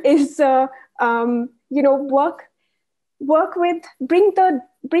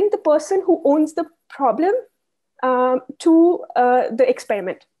the person who owns the problem to the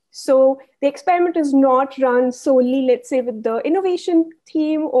experiment. So the experiment is not run solely, let's say, with the innovation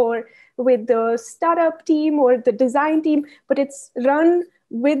team or with the startup team or the design team, but it's run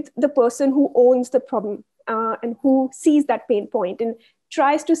with the person who owns the problem and who sees that pain point and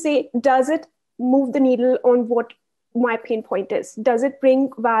tries to say, does it move the needle on what my pain point is? Does it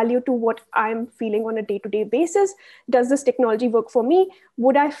bring value to what I'm feeling on a day-to-day basis? Does this technology work for me?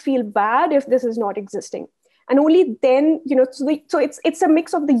 Would I feel bad if this is not existing? And only then, so it's a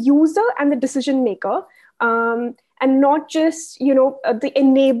mix of the user and the decision maker, and not just, the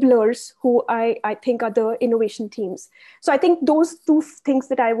enablers who I think are the innovation teams. So I think those two things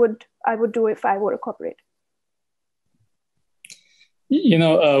that I would do if I were a corporate. We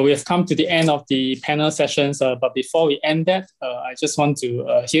have come to the end of the panel sessions, but before we end that, I just want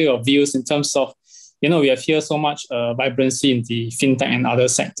to hear your views in terms of, we have here so much vibrancy in the fintech and other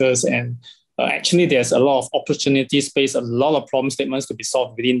sectors, and actually there's a lot of opportunity space, a lot of problem statements to be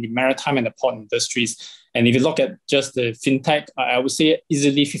solved within the maritime and the port industries. And if you look at just the fintech, I would say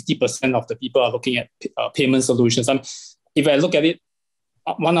easily 50% of the people are looking at payment solutions. If I look at it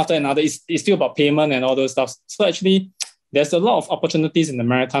one after another, it's still about payment and all those stuff. So actually, there's a lot of opportunities in the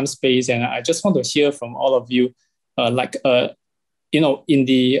maritime space, and I just want to hear from all of you, in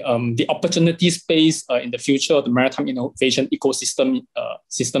the opportunity space in the future of the maritime innovation ecosystem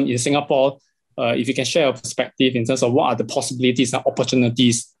system in Singapore. If you can share your perspective in terms of what are the possibilities and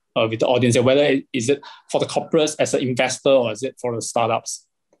opportunities with the audience, and whether is it for the corporates as an investor or is it for the startups?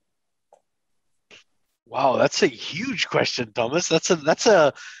 Wow, that's a huge question, Thomas. That's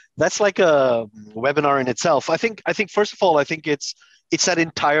like a webinar in itself. I think first of all, I think it's that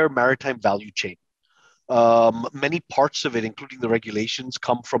entire maritime value chain. Many parts of it, including the regulations,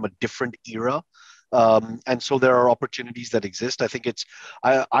 come from a different era. And so there are opportunities that exist. I think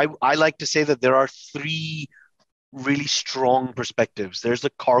I like to say that there are three really strong perspectives. There's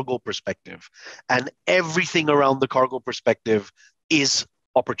the cargo perspective, and everything around the cargo perspective is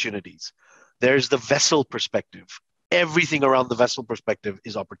opportunities. There's the vessel perspective, everything around the vessel perspective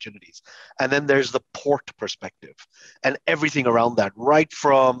is opportunities. And then there's the port perspective and everything around that, right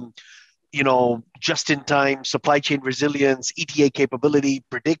from just-in-time supply chain resilience, ETA capability,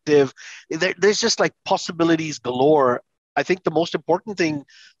 predictive. There's just like possibilities galore. I think the most important thing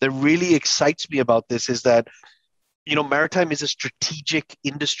that really excites me about this is that maritime is a strategic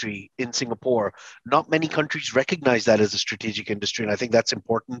industry in Singapore. Not many countries recognize that as a strategic industry, and I think that's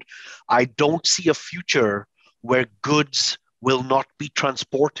important. I don't see a future where goods will not be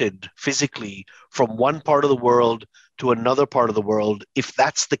transported physically from one part of the world to another part of the world. If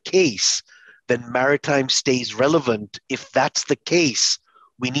that's the case, then maritime stays relevant. If that's the case,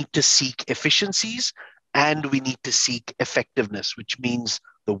 we need to seek efficiencies and we need to seek effectiveness, which means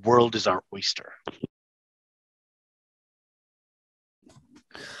the world is our oyster.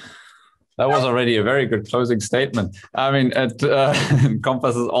 That was already a very good closing statement. I mean, it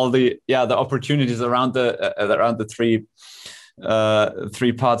encompasses all the opportunities around the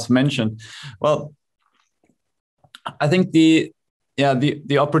three parts mentioned. Well, I think the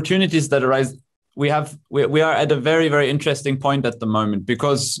opportunities that arise, we are at a very, very interesting point at the moment,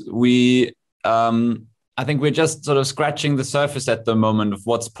 because I think we're just sort of scratching the surface at the moment of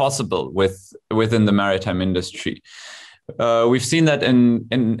what's possible within the maritime industry. We've seen that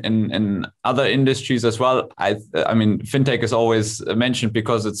in other industries as well. I mean, fintech is always mentioned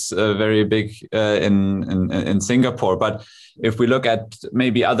because it's very big in Singapore. But if we look at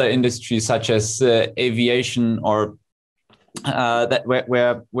maybe other industries such as aviation or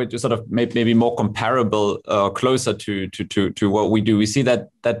where we're just sort of maybe more comparable, closer to what we do, we see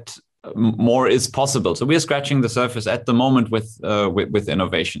that more is possible. So we are scratching the surface at the moment with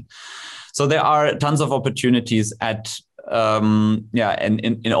innovation. So there are tons of opportunities in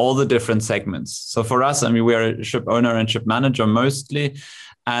all the different segments. So for us, I mean, we are a ship owner and ship manager mostly,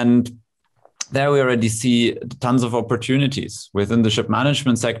 and there we already see tons of opportunities within the ship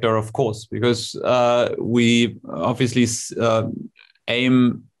management sector, of course, because we obviously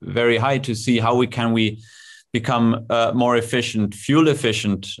aim very high to see how we become more efficient, fuel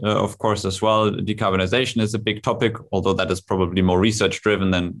efficient, of course, as well. Decarbonization is a big topic, although that is probably more research driven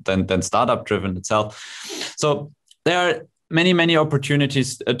than startup driven itself. So there are many, many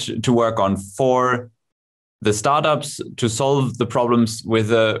opportunities to work on for the startups to solve the problems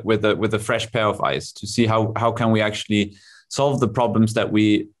with a fresh pair of eyes, to see how can we actually solve the problems that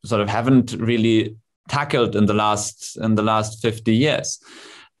we sort of haven't really tackled in the last 50 years.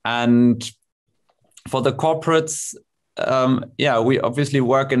 And for the corporates, we obviously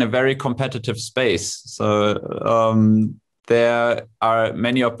work in a very competitive space. So there are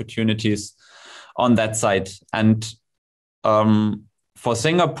many opportunities on that side. And for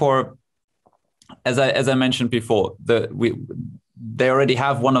Singapore, as I mentioned before, they already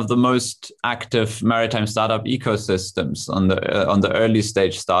have one of the most active maritime startup ecosystems on the early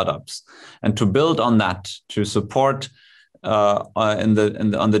stage startups, and to build on that, to support on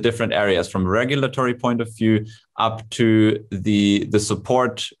the different areas, from a regulatory point of view up to the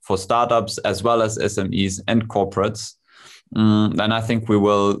support for startups as well as SMEs and corporates. And I think we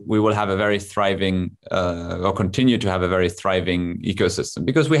will have a very thriving or continue to have a very thriving ecosystem,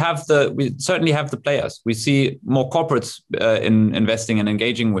 because we certainly have the players. We see more corporates in investing and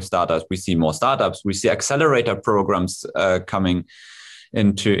engaging with startups. We see more startups. We see accelerator programs coming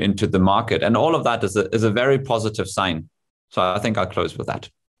into the market, and all of that is a very positive sign. So I think I'll close with that.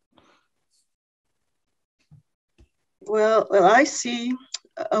 Well, I see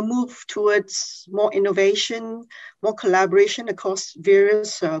a move towards more innovation, more collaboration across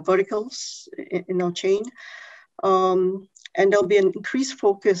various verticals in our chain. And there'll be an increased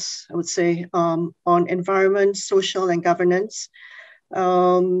focus, I would say, on environment, social, and governance.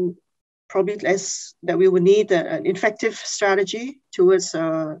 Probably less that we will need an effective strategy towards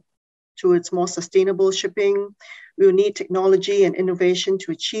more sustainable shipping. We will need technology and innovation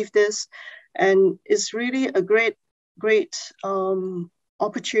to achieve this. And it's really a great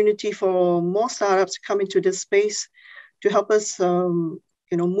opportunity for more startups to come into this space to help us,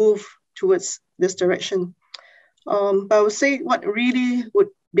 move towards this direction. But I would say what really would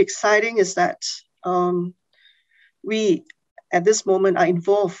be exciting is that we, at this moment, are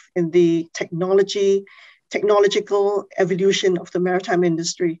involved in the technological evolution of the maritime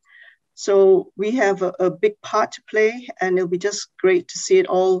industry. So we have a big part to play, and it'll be just great to see it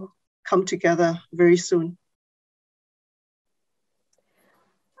all come together very soon.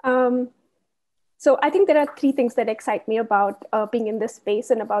 So I think there are three things that excite me about being in this space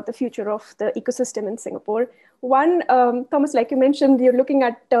and about the future of the ecosystem in Singapore. one, Thomas, like you mentioned, you're looking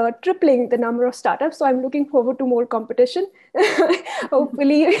at tripling the number of startups. So I'm looking forward to more competition.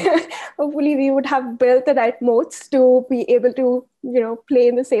 hopefully, hopefully we would have built the right moats to be able to, play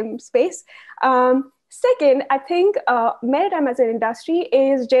in the same space. Second, I think Maritime as an industry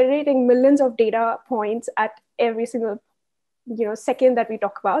is generating millions of data points at every single second that we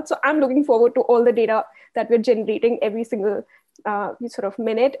talk about. So I'm looking forward to all the data that we're generating every single sort of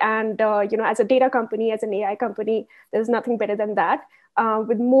minute. And as a data company, as an AI company, there's nothing better than that.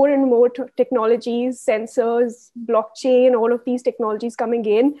 With more and more technologies, sensors, blockchain, all of these technologies coming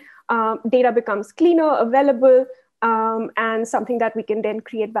in, data becomes cleaner, available, and something that we can then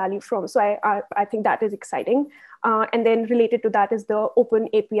create value from. So I think that is exciting. And then related to that is the open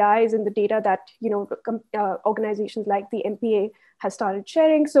APIs and the data that organizations like the MPA has started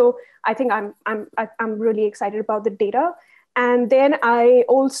sharing. So I think I'm really excited about the data. And then I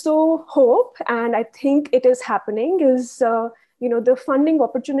also hope, and I think it is happening, is the funding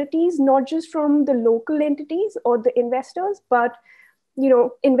opportunities, not just from the local entities or the investors, but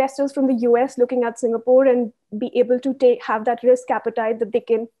investors from the US looking at Singapore and be able to have that risk appetite that they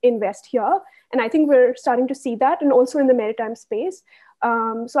can invest here. And I think we're starting to see that, and also in the maritime space.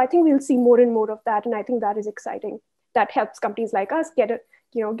 So I think we'll see more and more of that, and I think that is exciting. That helps companies like us get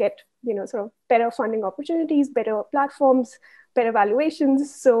sort of better funding opportunities, better platforms, better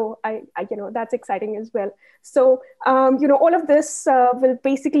valuations. So I that's exciting as well. So all of this will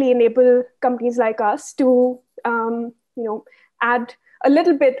basically enable companies like us to add a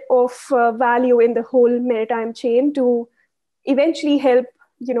little bit of value in the whole maritime chain to eventually help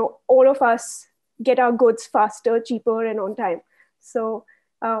all of us get our goods faster, cheaper, and on time. So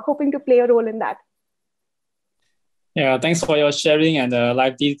hoping to play a role in that. Yeah, thanks for your sharing and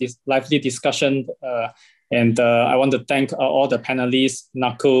lively discussion. And I want to thank all the panelists,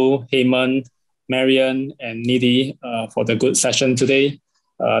 Nakul, Heyman, Marian, and Nidhi for the good session today.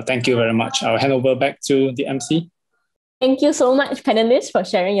 Thank you very much. I'll hand over back to the MC. Thank you so much, panelists, for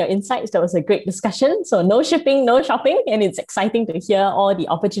sharing your insights. That was a great discussion. So no shipping, no shopping, and it's exciting to hear all the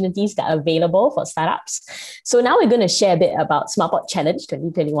opportunities that are available for startups. So now we're going to share a bit about SmartPort Challenge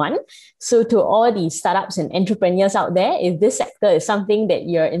 2021. So to all the startups and entrepreneurs out there, if this sector is something that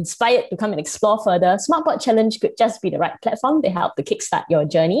you're inspired to come and explore further, SmartPort Challenge could just be the right platform to help to kickstart your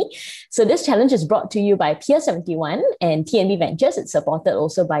journey. So this challenge is brought to you by Pier 71 and TNB Ventures. It's supported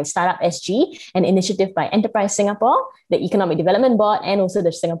also by Startup SG, an initiative by Enterprise Singapore, the Economic Development Board, and also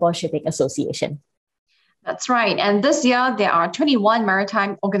the Singapore Shipping Association. That's right. And this year, there are 21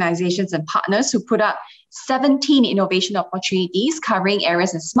 maritime organizations and partners who put up 17 innovation opportunities covering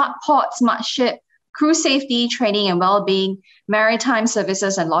areas in smart port, smart ship, crew safety, training and well-being, maritime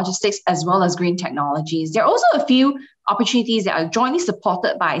services and logistics, as well as green technologies. There are also a few opportunities that are jointly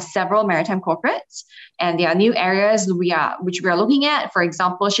supported by several maritime corporates. And there are new areas which we are looking at, for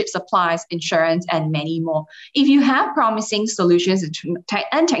example, ship supplies, insurance, and many more. If you have promising solutions and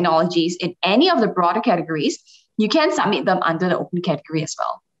technologies in any of the broader categories, you can submit them under the open category as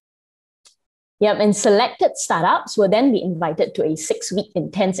well. Yep, and selected startups will then be invited to a 6-week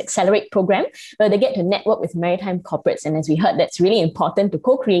intense Accelerate program where they get to network with maritime corporates. And as we heard, that's really important to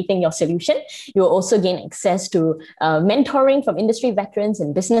co-creating your solution. You will also gain access to mentoring from industry veterans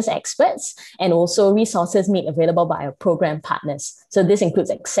and business experts, and also resources made available by our program partners. So this includes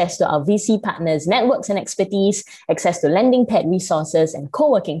access to our VC partners' networks and expertise, access to landing pad resources and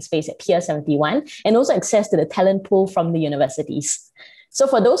co-working space at Pier 71, and also access to the talent pool from the universities. So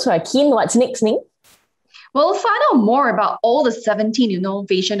for those who are keen, what's next, Ning? Well, find out more about all the 17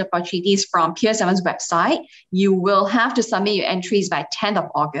 innovation opportunities from Pier 7's website. You will have to submit your entries by 10th of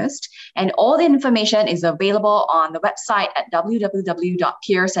August. And all the information is available on the website at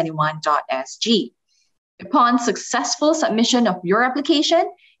www.pier71.sg. Upon successful submission of your application,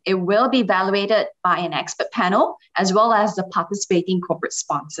 it will be evaluated by an expert panel as well as the participating corporate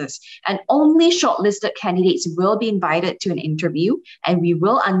sponsors. And only shortlisted candidates will be invited to an interview, and we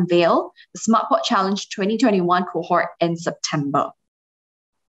will unveil the SmartPort Challenge 2021 cohort in September.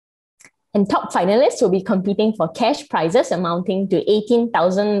 And top finalists will be competing for cash prizes amounting to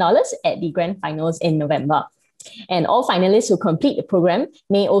 $18,000 at the grand finals in November. And all finalists who complete the program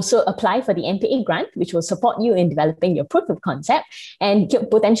may also apply for the MPA grant, which will support you in developing your proof of concept, and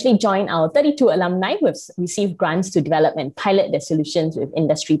potentially join our 32 alumni who have received grants to develop and pilot their solutions with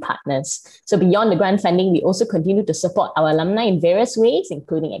industry partners. So beyond the grant funding, we also continue to support our alumni in various ways,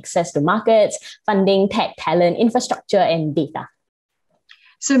 including access to markets, funding, tech, talent, infrastructure, and data.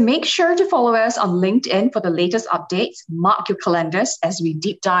 So make sure to follow us on LinkedIn for the latest updates. Mark your calendars as we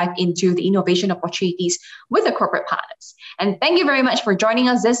deep dive into the innovation opportunities with the corporate partners. And thank you very much for joining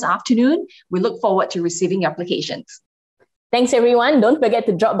us this afternoon. We look forward to receiving your applications. Thanks, everyone. Don't forget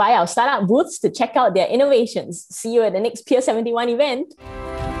to drop by our startup booths to check out their innovations. See you at the next Pier 71 event.